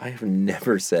here. I have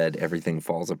never said everything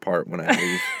falls apart when I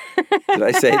leave. Did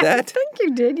I say that? I think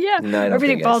you did, yeah. No, I don't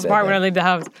Everything think I falls said apart that. when I leave the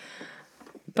house.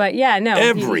 But yeah, no.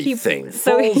 Everything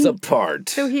falls apart.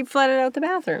 So he flooded out the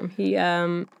bathroom. He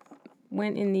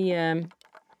went in the...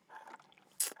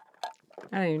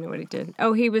 I don't even know what he did.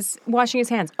 Oh, he was washing his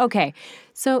hands. Okay.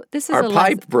 So this is Our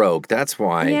pipe broke. That's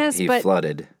why he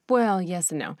flooded. Well,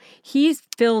 yes and no. He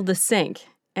filled the sink,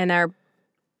 and there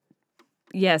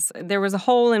was a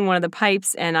hole in one of the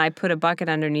pipes, and I put a bucket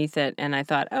underneath it, and I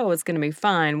thought, oh, it's going to be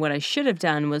fine. What I should have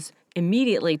done was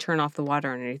immediately turn off the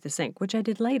water underneath the sink, which I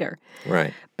did later.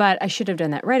 Right. But I should have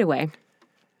done that right away.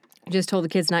 just told the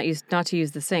kids not to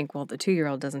use the sink. Well, the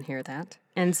 2-year-old doesn't hear that.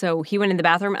 And so he went in the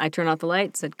bathroom. I turned off the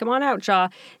light, said, "Come on out, Shaw."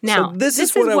 Now, this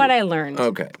is what I learned.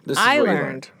 Okay, this is I what you learned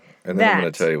learned. And then I'm going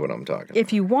that to tell you what I'm talking about.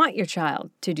 if you want your child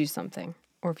to do something,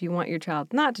 or if you want your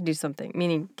child not to do something,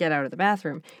 meaning get out of the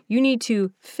bathroom, you need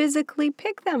to physically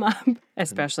pick them up,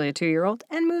 especially a 2-year-old,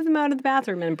 and move them out of the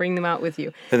bathroom and bring them out with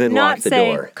you. And then not lock the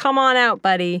say, door. "Come on out,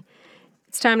 buddy.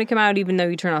 It's time to come out," even though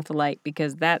you turn off the light,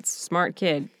 because that smart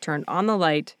kid turned on the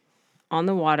light, on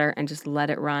the water, and just let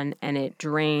it run, and it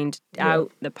drained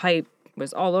out. The pipe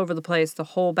was all over the place. The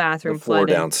whole bathroom The floor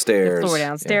flooded. downstairs. The floor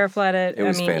downstairs flooded. It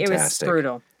was It was fantastic.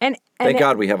 brutal. And Thank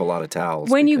God we have a lot of towels.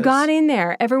 when you because- got in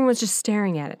there, everyone was just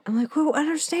staring at it. I'm like, "Whoa,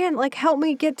 understand? Like, help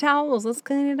me get towels. Let's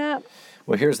clean it up."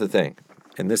 Well, here's the thing,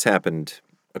 and this happened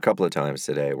a couple of times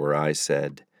today where I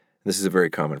said, this is a very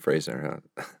common phrase in our house,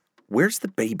 "Where's the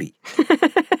baby?"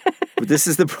 This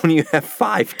is when you have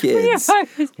 5 kids.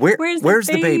 Where's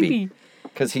the baby?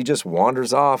 Because he just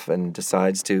wanders off and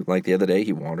decides to, like the other day,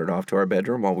 he wandered off to our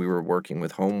bedroom while we were working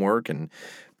with homework and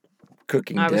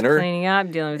cooking I was dinner. cleaning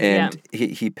up, dealing with And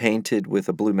he painted with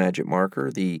a blue magic marker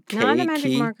the K not a magic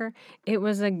key. marker. It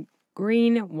was a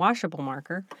green washable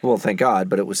marker. Well, thank God,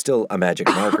 but it was still a magic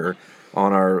marker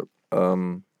on our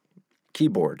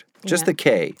keyboard. Just Yeah. the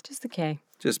K, Just the K.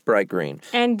 just bright green.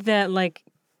 And the,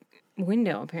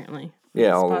 window, apparently.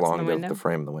 Yeah, all Spots in along the window. the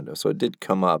frame of the window. So it did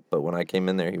come up, but when I came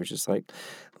in there, he was just like,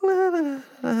 la, la,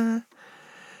 la.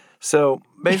 So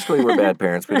basically, we're bad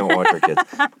parents. We don't watch our kids.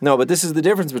 No, but this is the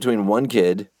difference between 1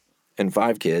 kid and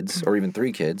 5 kids, or even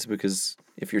 3 kids, because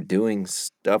if you're doing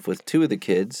stuff with 2 of the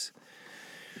kids,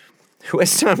 who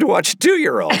has time to watch a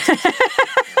 2-year-old?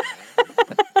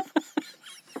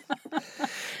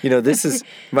 This is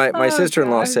my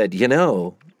sister-in-law said,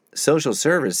 social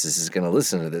services is going to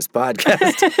listen to this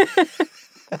podcast.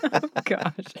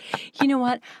 Gosh. You know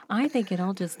what? I think it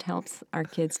all just helps our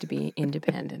kids to be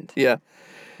independent. Yeah.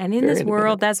 And in Very this world,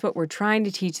 independent. that's what we're trying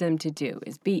to teach them to do,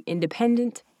 is be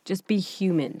independent, just be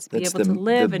humans, be That's able to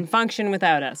live and function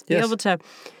without us, be Yes. able to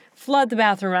flood the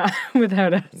bathroom out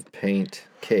without us. Paint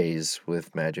K's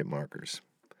with magic markers.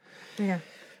 Yeah.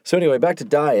 So anyway, back to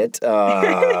diet.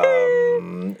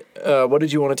 What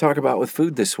did you want to talk about with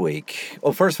food this week?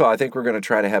 Well, first of all, I think we're going to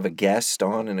try to have a guest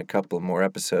on in a couple of more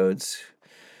episodes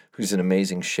who's an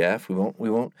amazing chef. We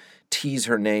won't tease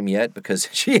her name yet because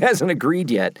she hasn't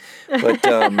agreed yet. But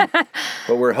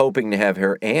but we're hoping to have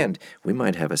her, and we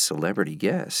might have a celebrity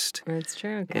guest That's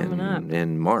true. Coming up.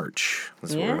 in March.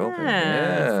 That's what we're hoping.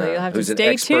 Yeah, so you'll have to Who's stay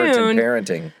an expert tuned. in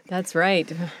parenting. That's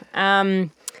right.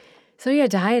 So yeah,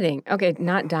 dieting. Okay,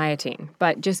 not dieting,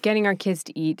 but just getting our kids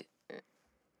to eat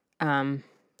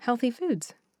healthy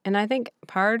foods. And I think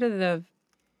part of the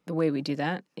way we do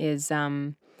that is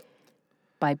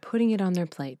by putting it on their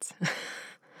plates.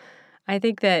 I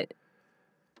think that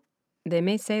they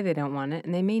may say they don't want it,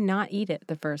 and they may not eat it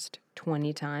the first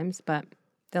 20 times, but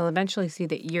they'll eventually see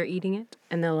that you're eating it,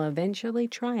 and they'll eventually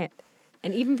try it.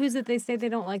 And even foods that they say they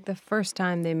don't like the first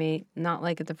time, they may not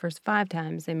like it the first 5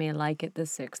 times. They may like it the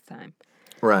 6th time.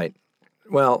 Right.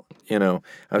 Well,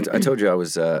 I told you I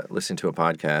was listening to a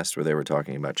podcast where they were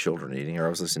talking about children eating, or I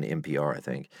was listening to NPR, I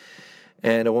think.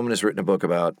 And a woman has written a book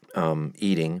about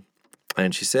eating,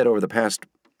 and she said over the past,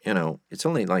 it's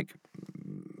only like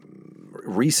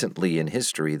recently in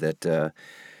history that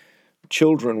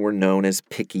children were known as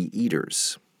picky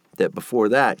eaters. That before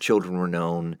that, children were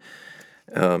known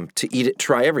to eat it,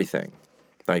 try everything.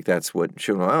 Like that's what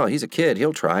children, he's a kid,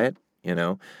 he'll try it,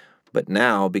 But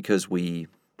now, because we,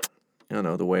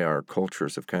 the way our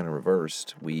cultures have kind of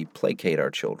reversed, we placate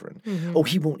our children. Mm-hmm. Oh,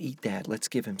 he won't eat that. Let's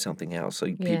give him something else. So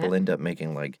people end up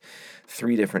making like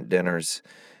 3 different dinners.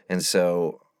 And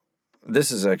so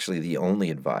this is actually the only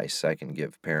advice I can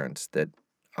give parents that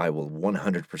I will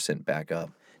 100% back up.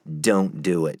 Don't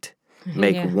do it.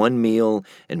 Make one meal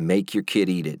and make your kid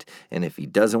eat it. And if he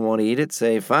doesn't want to eat it,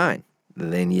 say, fine,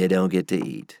 then you don't get to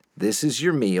eat. This is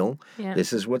your meal. Yeah.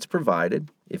 This is what's provided.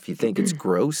 If you think it's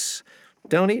gross,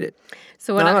 don't eat it.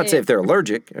 So Now, I'm not saying if they're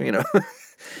allergic, I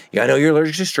know you're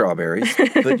allergic to strawberries,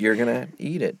 but you're going to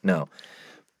eat it. No.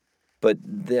 But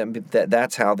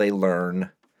that's how they learn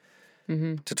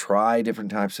to try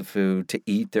different types of food, to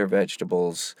eat their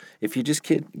vegetables. If you just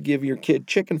give your kid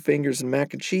chicken fingers and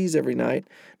mac and cheese every night,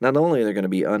 not only are they going to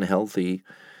be unhealthy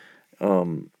but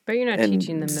you're not and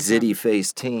teaching them the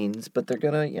zitty-faced teens, but they're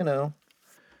going to,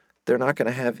 they're not going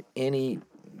to have any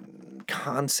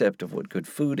concept of what good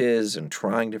food is and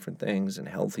trying different things and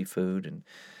healthy food. And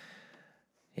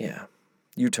yeah.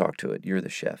 You talk to it. You're the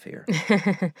chef here.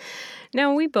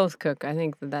 No, we both cook. I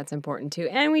think that that's important too.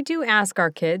 And we do ask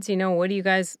our kids, what do you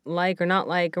guys like or not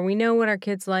like? Or we know what our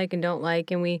kids like and don't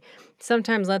like. And we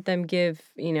sometimes let them give,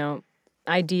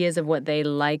 ideas of what they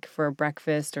like for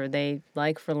breakfast or they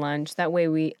like for lunch. That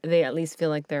way they at least feel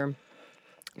like they're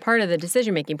part of the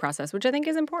decision-making process, which I think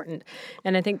is important.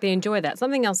 And I think they enjoy that.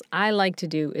 Something else I like to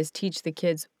do is teach the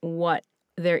kids what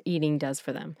their eating does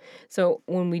for them. So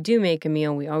when we do make a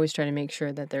meal, we always try to make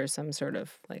sure that there's some sort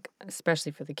of, like,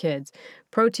 especially for the kids,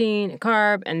 protein,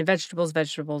 carb, and vegetables.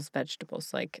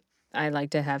 Like, I like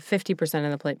to have 50%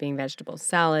 of the plate being vegetables,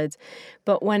 salads.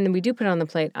 But when we do put it on the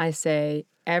plate, I say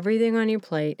everything on your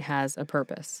plate has a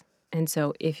purpose. And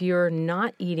so if you're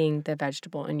not eating the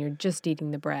vegetable and you're just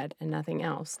eating the bread and nothing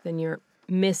else, then you're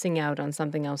missing out on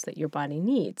something else that your body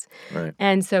needs. Right.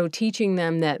 And so teaching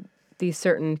them that these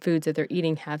certain foods that they're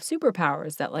eating have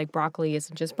superpowers, that like broccoli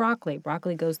isn't just broccoli.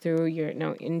 Broccoli goes through your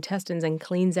intestines and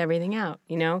cleans everything out,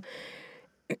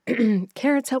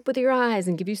 Carrots help with your eyes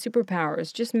and give you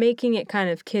superpowers. Just making it kind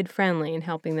of kid-friendly and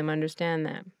helping them understand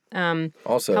that.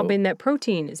 Also, helping that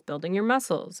protein is building your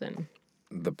muscles and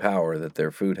the power that their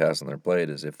food has on their plate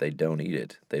is if they don't eat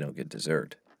it, they don't get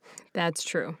dessert. That's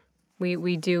true.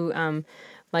 We do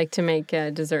like to make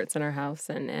desserts in our house,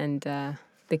 and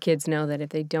the kids know that if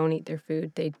they don't eat their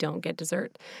food, they don't get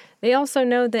dessert. They also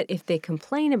know that if they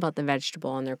complain about the vegetable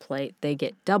on their plate, they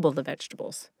get double the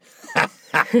vegetables.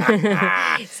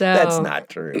 So That's not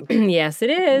true. Yes, it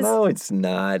is. No, it's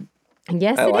not.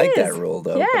 Yes, I it like is. that rule,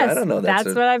 though. Yes, But I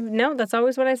don't know. that's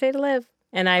always what I say to Liv.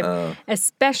 And I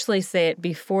especially say it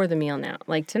before the meal now.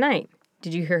 Like tonight,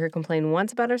 did you hear her complain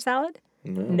once about her salad?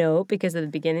 No, because at the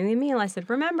beginning of the meal, I said,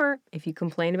 remember, if you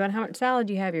complain about how much salad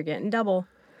you have, you're getting double.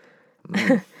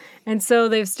 And so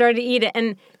they've started to eat it.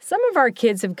 And some of our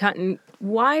kids have gotten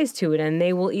wise to it, and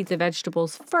they will eat the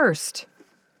vegetables first.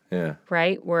 Yeah.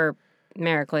 Right? Where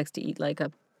Merrick likes to eat like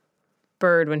a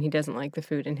bird when he doesn't like the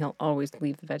food, and he'll always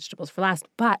leave the vegetables for last.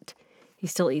 But he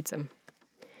still eats them.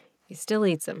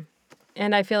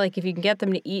 And I feel like if you can get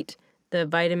them to eat the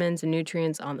vitamins and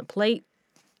nutrients on the plate,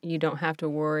 you don't have to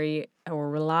worry or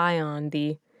rely on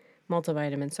the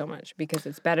multivitamins so much because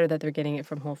it's better that they're getting it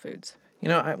from Whole Foods.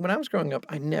 When I was growing up,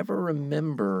 I never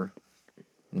remember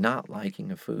not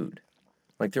liking a food.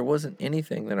 Like, there wasn't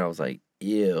anything that I was like,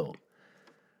 ew.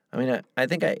 I mean, I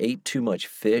think I ate too much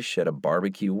fish at a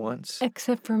barbecue once.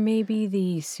 Except for maybe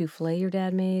the souffle your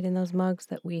dad made in those mugs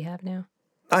that we have now.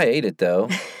 I ate it, though.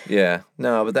 Yeah.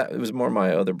 No, but it was more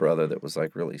my other brother that was,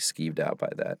 like, really skeeved out by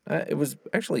that. It was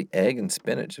actually egg and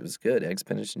spinach. It was good. Egg,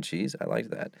 spinach, and cheese. I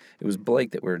liked that. It was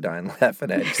Blake that we were dying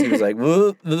laughing at because he was like,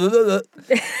 whoa,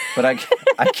 but I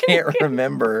can't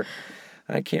remember.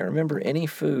 I can't remember any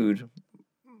food.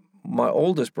 My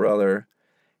oldest brother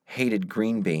hated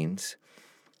green beans.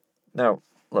 Now,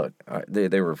 look,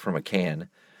 they were from a can.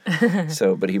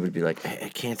 But he would be like,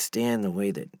 I can't stand the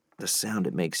way that the sound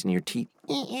it makes in your teeth.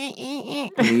 You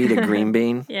eat a green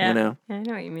bean, Yeah, I know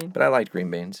what you mean. But I liked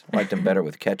green beans. I liked them better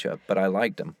with ketchup, but I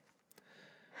liked them.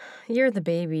 You're the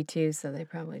baby, too, so they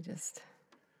probably just...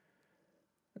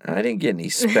 I didn't get any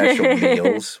special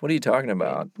meals. What are you talking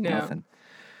about? No. Nothing.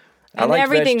 And I liked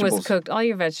everything vegetables. was cooked. All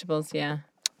your vegetables, yeah.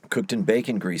 Cooked in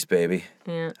bacon grease, baby.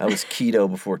 Yeah. I was keto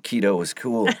before keto was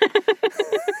cool.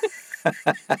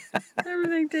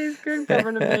 Everything tastes good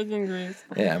covered in bacon grease.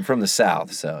 Yeah, I'm from the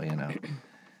South, so,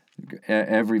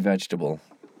 every vegetable.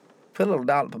 Put a little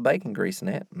dollop of bacon grease in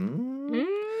that.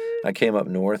 I came up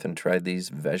north and tried these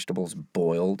vegetables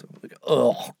boiled.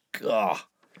 Oh, God.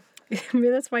 Maybe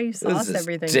that's why you sauce This is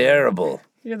everything. terrible.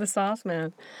 You're the sauce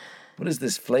man. What is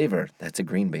this flavor? That's a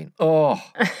green bean. Oh,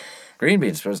 green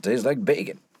bean's supposed to taste like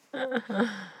bacon.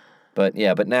 But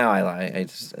now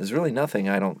there's really nothing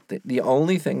I don't... The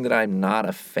only thing that I'm not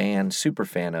a super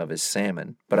fan of is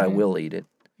salmon, but I will eat it.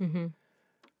 Mm-hmm.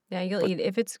 Yeah, you'll eat it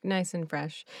if it's nice and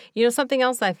fresh. Something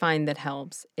else I find that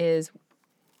helps is,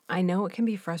 I know it can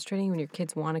be frustrating when your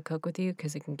kids want to cook with you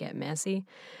because it can get messy.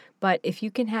 But if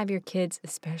you can have your kids,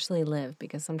 especially Liv,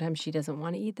 because sometimes she doesn't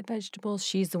want to eat the vegetables.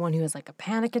 She's the one who has like a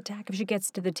panic attack if she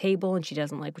gets to the table and she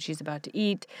doesn't like what she's about to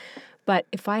eat. But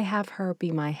if I have her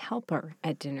be my helper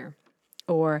at dinner,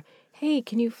 or, hey,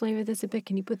 can you flavor this a bit?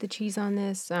 Can you put the cheese on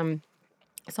this?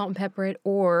 Salt and pepper it.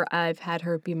 Or I've had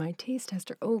her be my taste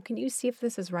tester. Oh, can you see if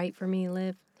this is right for me,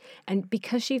 Liv? And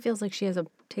because she feels like she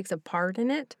takes a part in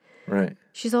it, right?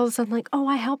 She's all of a sudden like, oh,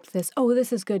 I helped this. Oh,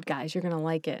 this is good, guys. You're going to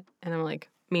like it. And I'm like,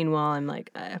 meanwhile, I'm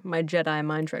like, my Jedi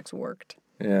mind tricks worked.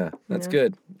 Yeah, that's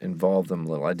good. Involve them a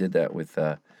little. I did that with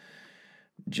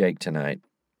Jake tonight.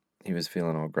 He was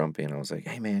feeling all grumpy, and I was like,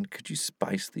 hey, man, could you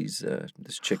spice this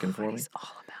chicken for me? He's all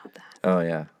about that. Oh,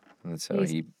 yeah. And so He's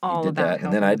he all did about that.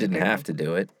 And then helping I with the didn't big have one. to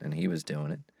do it, and he was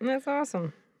doing it. That's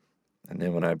awesome. And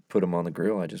then when I put him on the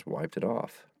grill, I just wiped it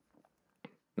off.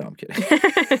 No, I'm kidding.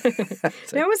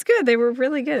 That was good. They were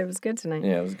really good. It was good tonight.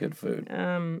 Yeah, it was good food.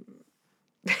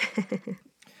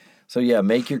 So yeah,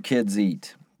 make your kids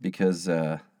eat because,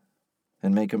 and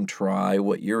make them try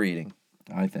what you're eating.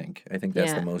 I think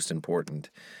that's Yeah. the most important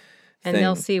And thing.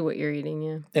 they'll see what you're eating,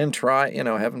 yeah. And try,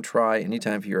 have them try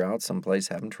anytime if you're out someplace.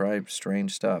 Have them try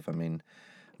strange stuff. I mean,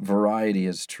 variety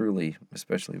is truly,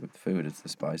 especially with food, it's the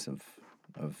spice of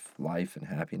life and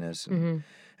happiness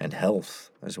and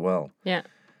health as well. Yeah.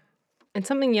 And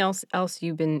something else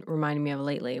you've been reminding me of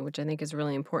lately, which I think is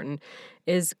really important,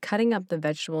 is cutting up the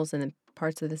vegetables and the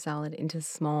parts of the salad into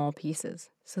small pieces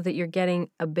so that you're getting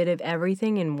a bit of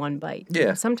everything in one bite.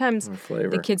 Yeah. Sometimes And flavor.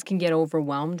 the kids can get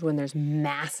overwhelmed when there's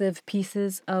massive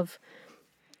pieces of,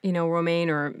 romaine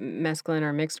or mesclun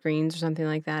or mixed greens or something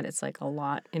like that. It's like a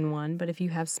lot in one. But if you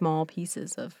have small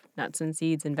pieces of nuts and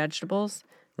seeds and vegetables,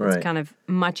 Right. it's kind of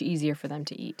much easier for them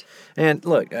to eat. And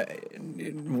look,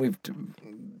 we've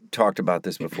talked about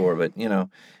this before, but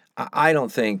I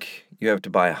don't think you have to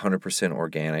buy 100%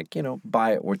 organic.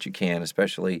 Buy it what you can,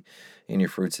 especially in your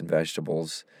fruits and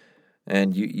vegetables.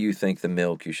 And you think the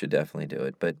milk, you should definitely do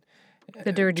it, but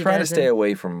The dirty try to dozen. stay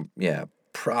away from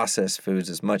processed foods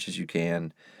as much as you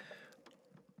can.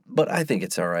 But I think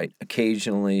it's all right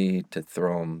occasionally to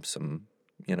throw them some,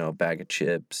 bag of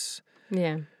chips.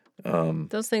 Yeah.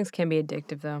 Those things can be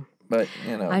addictive, though. But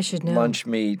I should know. lunch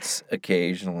meats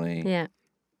occasionally. Yeah.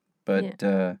 But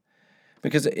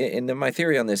because my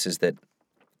theory on this is that,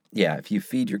 if you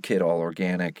feed your kid all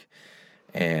organic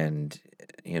and,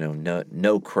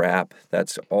 no crap,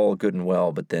 that's all good and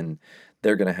well, but then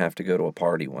they're going to have to go to a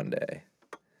party one day.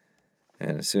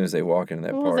 And as soon as they walk into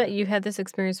that Well, party, that you had this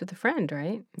experience with a friend,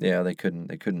 right? yeah, they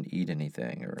couldn't eat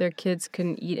anything or Their kids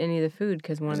couldn't eat any of the food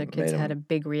because one of their kids made had a them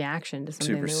big reaction to something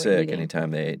super they were sick eating. anytime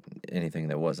they ate anything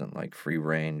that wasn't like free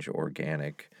range,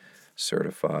 organic,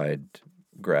 certified,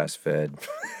 grass fed,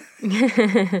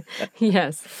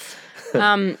 Yes.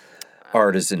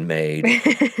 artisan made.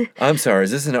 I'm sorry,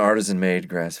 is this an artisan made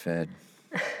grass fed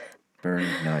bird?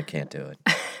 No, I can't do it.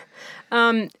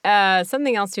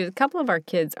 Something else too. A couple of our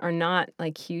kids are not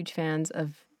like huge fans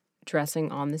of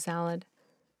dressing on the salad.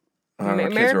 Our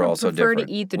kids America are also prefer different.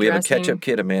 to eat the We have a dressing. ketchup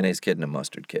kid, a mayonnaise kid, and a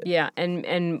mustard kid. Yeah,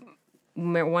 and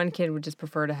one kid would just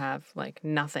prefer to have like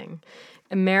nothing.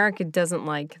 America doesn't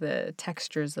like the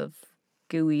textures of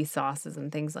gooey sauces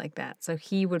and things like that. So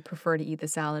he would prefer to eat the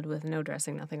salad with no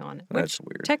dressing, nothing on it. That's which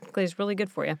weird. Technically is really good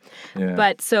for you. Yeah.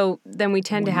 But so then we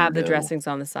tend to have the Weirdo. dressings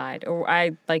on the side. Or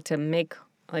I like to make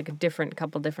like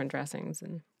couple different dressings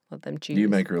and let them choose. You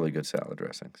make really good salad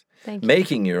dressings. Thank you.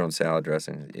 Making your own salad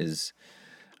dressing is,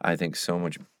 I think, so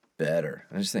much better.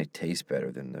 I just think it tastes better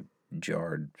than the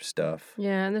jarred stuff.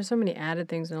 Yeah, and there's so many added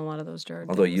things in a lot of those jarred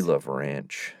Although things. you love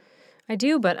ranch. I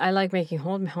do, but I like making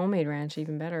homemade ranch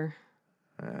even better.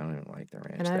 I don't even like the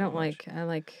ranch. And I that don't much. I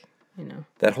like,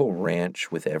 That whole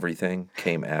ranch with everything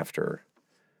came after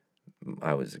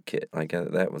I was a kid. Like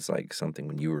that was like something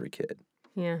when you were a kid.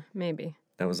 yeah, maybe.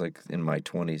 That was like in my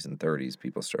 20s and 30s,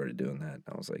 people started doing that.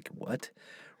 I was like, what?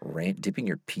 Dipping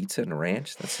your pizza in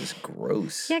ranch? That's just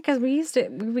gross. Yeah, because we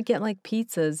would get like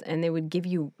pizzas and they would give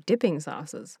you dipping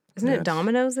sauces. Isn't it Yes.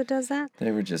 Domino's that does that?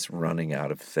 They were just running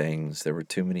out of things. There were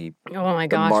too many. Oh my The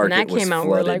gosh, when that market was came out, we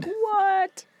were like, flooded.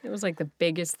 what? It was like the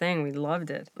biggest thing. We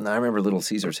loved it. And I remember Little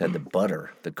Caesars had the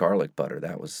butter, the garlic butter.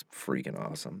 That was freaking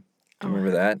awesome. Do you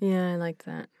remember that? Yeah, I liked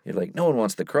that. You're like, no one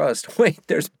wants the crust. Wait,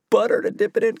 there's butter to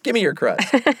dip it in. Give me your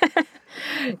crust.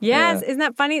 Yes, isn't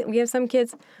that funny? We have some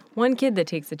kids, one kid that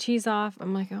takes the cheese off.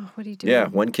 I'm like, oh, what are you doing? Yeah,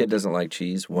 one kid doesn't like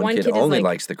cheese. One One kid kid is only like-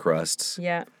 likes the crusts.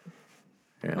 Yeah.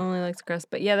 Yeah. Only likes crust.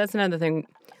 But yeah, that's another thing.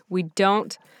 We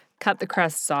don't cut the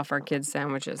crusts off our kids'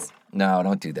 sandwiches. No,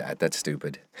 don't do that. That's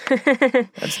stupid.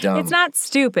 That's dumb. It's not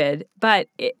stupid, but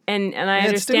and I it's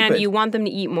understand stupid. you want them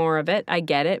to eat more of it. I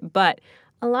get it, but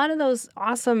a lot of those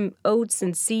awesome oats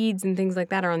and seeds and things like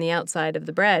that are on the outside of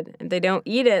the bread. If they don't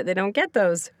eat it, they don't get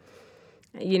those.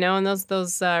 And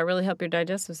those really help your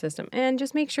digestive system. And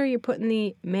just make sure you're putting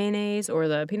the mayonnaise or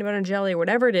the peanut butter and jelly or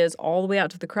whatever it is all the way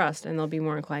out to the crust, and they'll be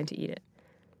more inclined to eat it.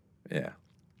 Yeah.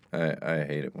 I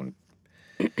hate it when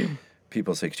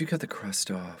people say, could you cut the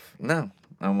crust off? No,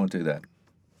 I won't do that.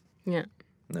 Yeah.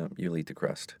 No, you'll eat the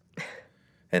crust.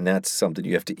 And that's something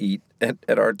you have to eat at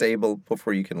our table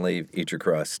before you can leave. Eat your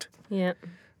crust. Yeah.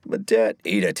 But Dad,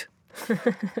 eat it.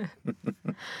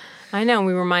 I know.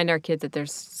 We remind our kids that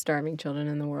there's starving children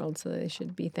in the world, so they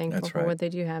should be thankful That's for right. what they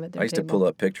do have at their I used to table. pull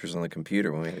up pictures on the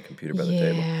computer when we had a computer by the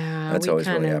table. Yeah, That's we always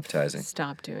kind really of appetizing.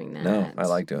 Stop doing that. No, I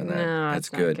like doing that. No, That's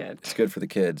it's not good. good. It's good for the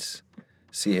kids.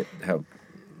 See how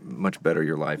much better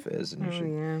your life is, and you should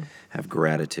Yeah. have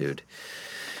gratitude.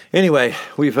 Anyway,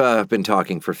 we've been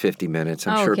talking for 50 minutes.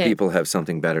 I'm sure Okay. people have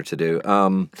something better to do.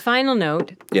 Final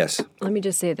note. Yes. Let me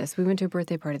just say this. We went to a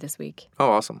birthday party this week,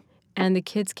 Oh, awesome. and the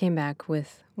kids came back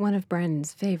with one of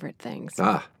Brandon's favorite things,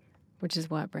 which is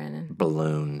what, Brandon?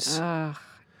 Balloons.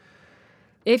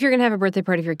 If you're going to have a birthday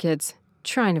party for your kids,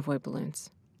 try and avoid balloons.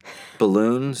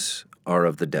 Balloons are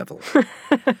of the devil.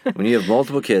 When you have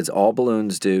multiple kids, all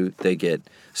balloons do, they get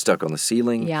stuck on the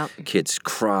ceiling. Yeah. Kids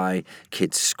cry.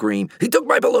 Kids scream, "He took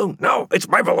my balloon. No, it's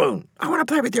my balloon. I want to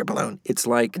play with your balloon." It's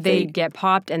like They get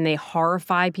popped and they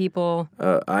horrify people.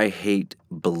 I hate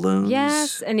balloons.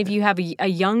 Yes, and if you have a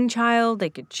young child,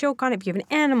 they could choke on it. If you have an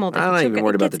animal, they I'm could not choke even on it.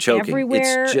 worried It about the gets choking.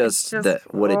 everywhere. It's just that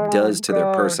what it does to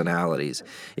their personalities.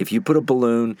 If you put a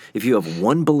balloon, if you have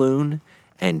one balloon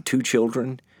and two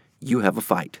children, you have a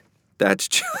fight. That's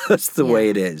just the way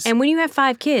it is. And when you have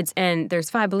 5 kids and there's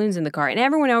 5 balloons in the car, and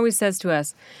everyone always says to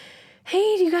us,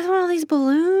 "Hey, do you guys want all these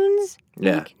balloons?"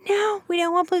 Yeah. Like, no, we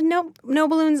don't want balloons. No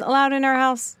balloons allowed in our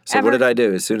house. So ever. what did I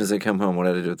do? As soon as I come home, what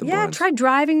did I do with the Yeah, balloons? try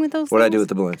driving with those What did I things. do with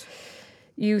the balloons?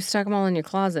 You stuck them all in your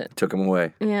closet. Took them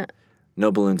away. Yeah.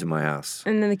 No balloons in my house.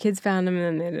 And then the kids found them and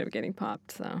then they ended up getting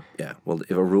popped, so. Yeah. Well,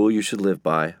 if a rule you should live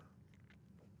by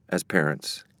as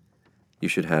parents, you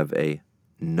should have a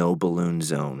no balloon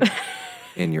zone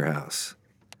in your house.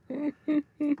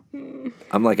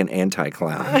 I'm like an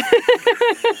anti-clown.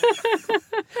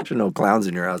 There's no clowns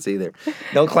in your house either.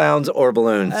 No clowns or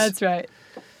balloons. That's right.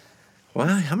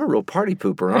 Well, I'm a real party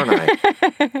pooper, aren't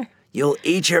I? You'll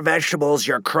eat your vegetables,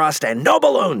 your crust, and no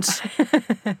balloons.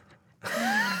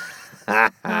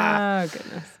 Oh,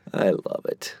 goodness. I love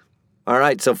it. All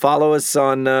right, so follow us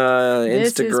on Instagram.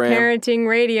 This is Parenting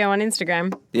Radio on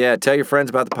Instagram. Yeah, tell your friends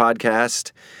about the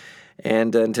podcast.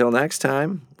 And until next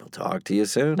time, we'll talk to you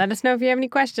soon. Let us know if you have any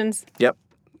questions. Yep.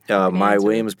 My answer.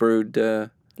 Williams Brewed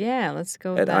Yeah, let's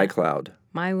go with at that. iCloud.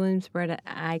 MyWilliamsBread at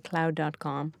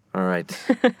iCloud.com. All right.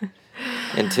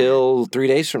 Until 3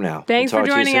 days from now. Thanks for We'll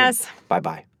talk to you joining soon. us.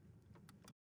 Bye-bye.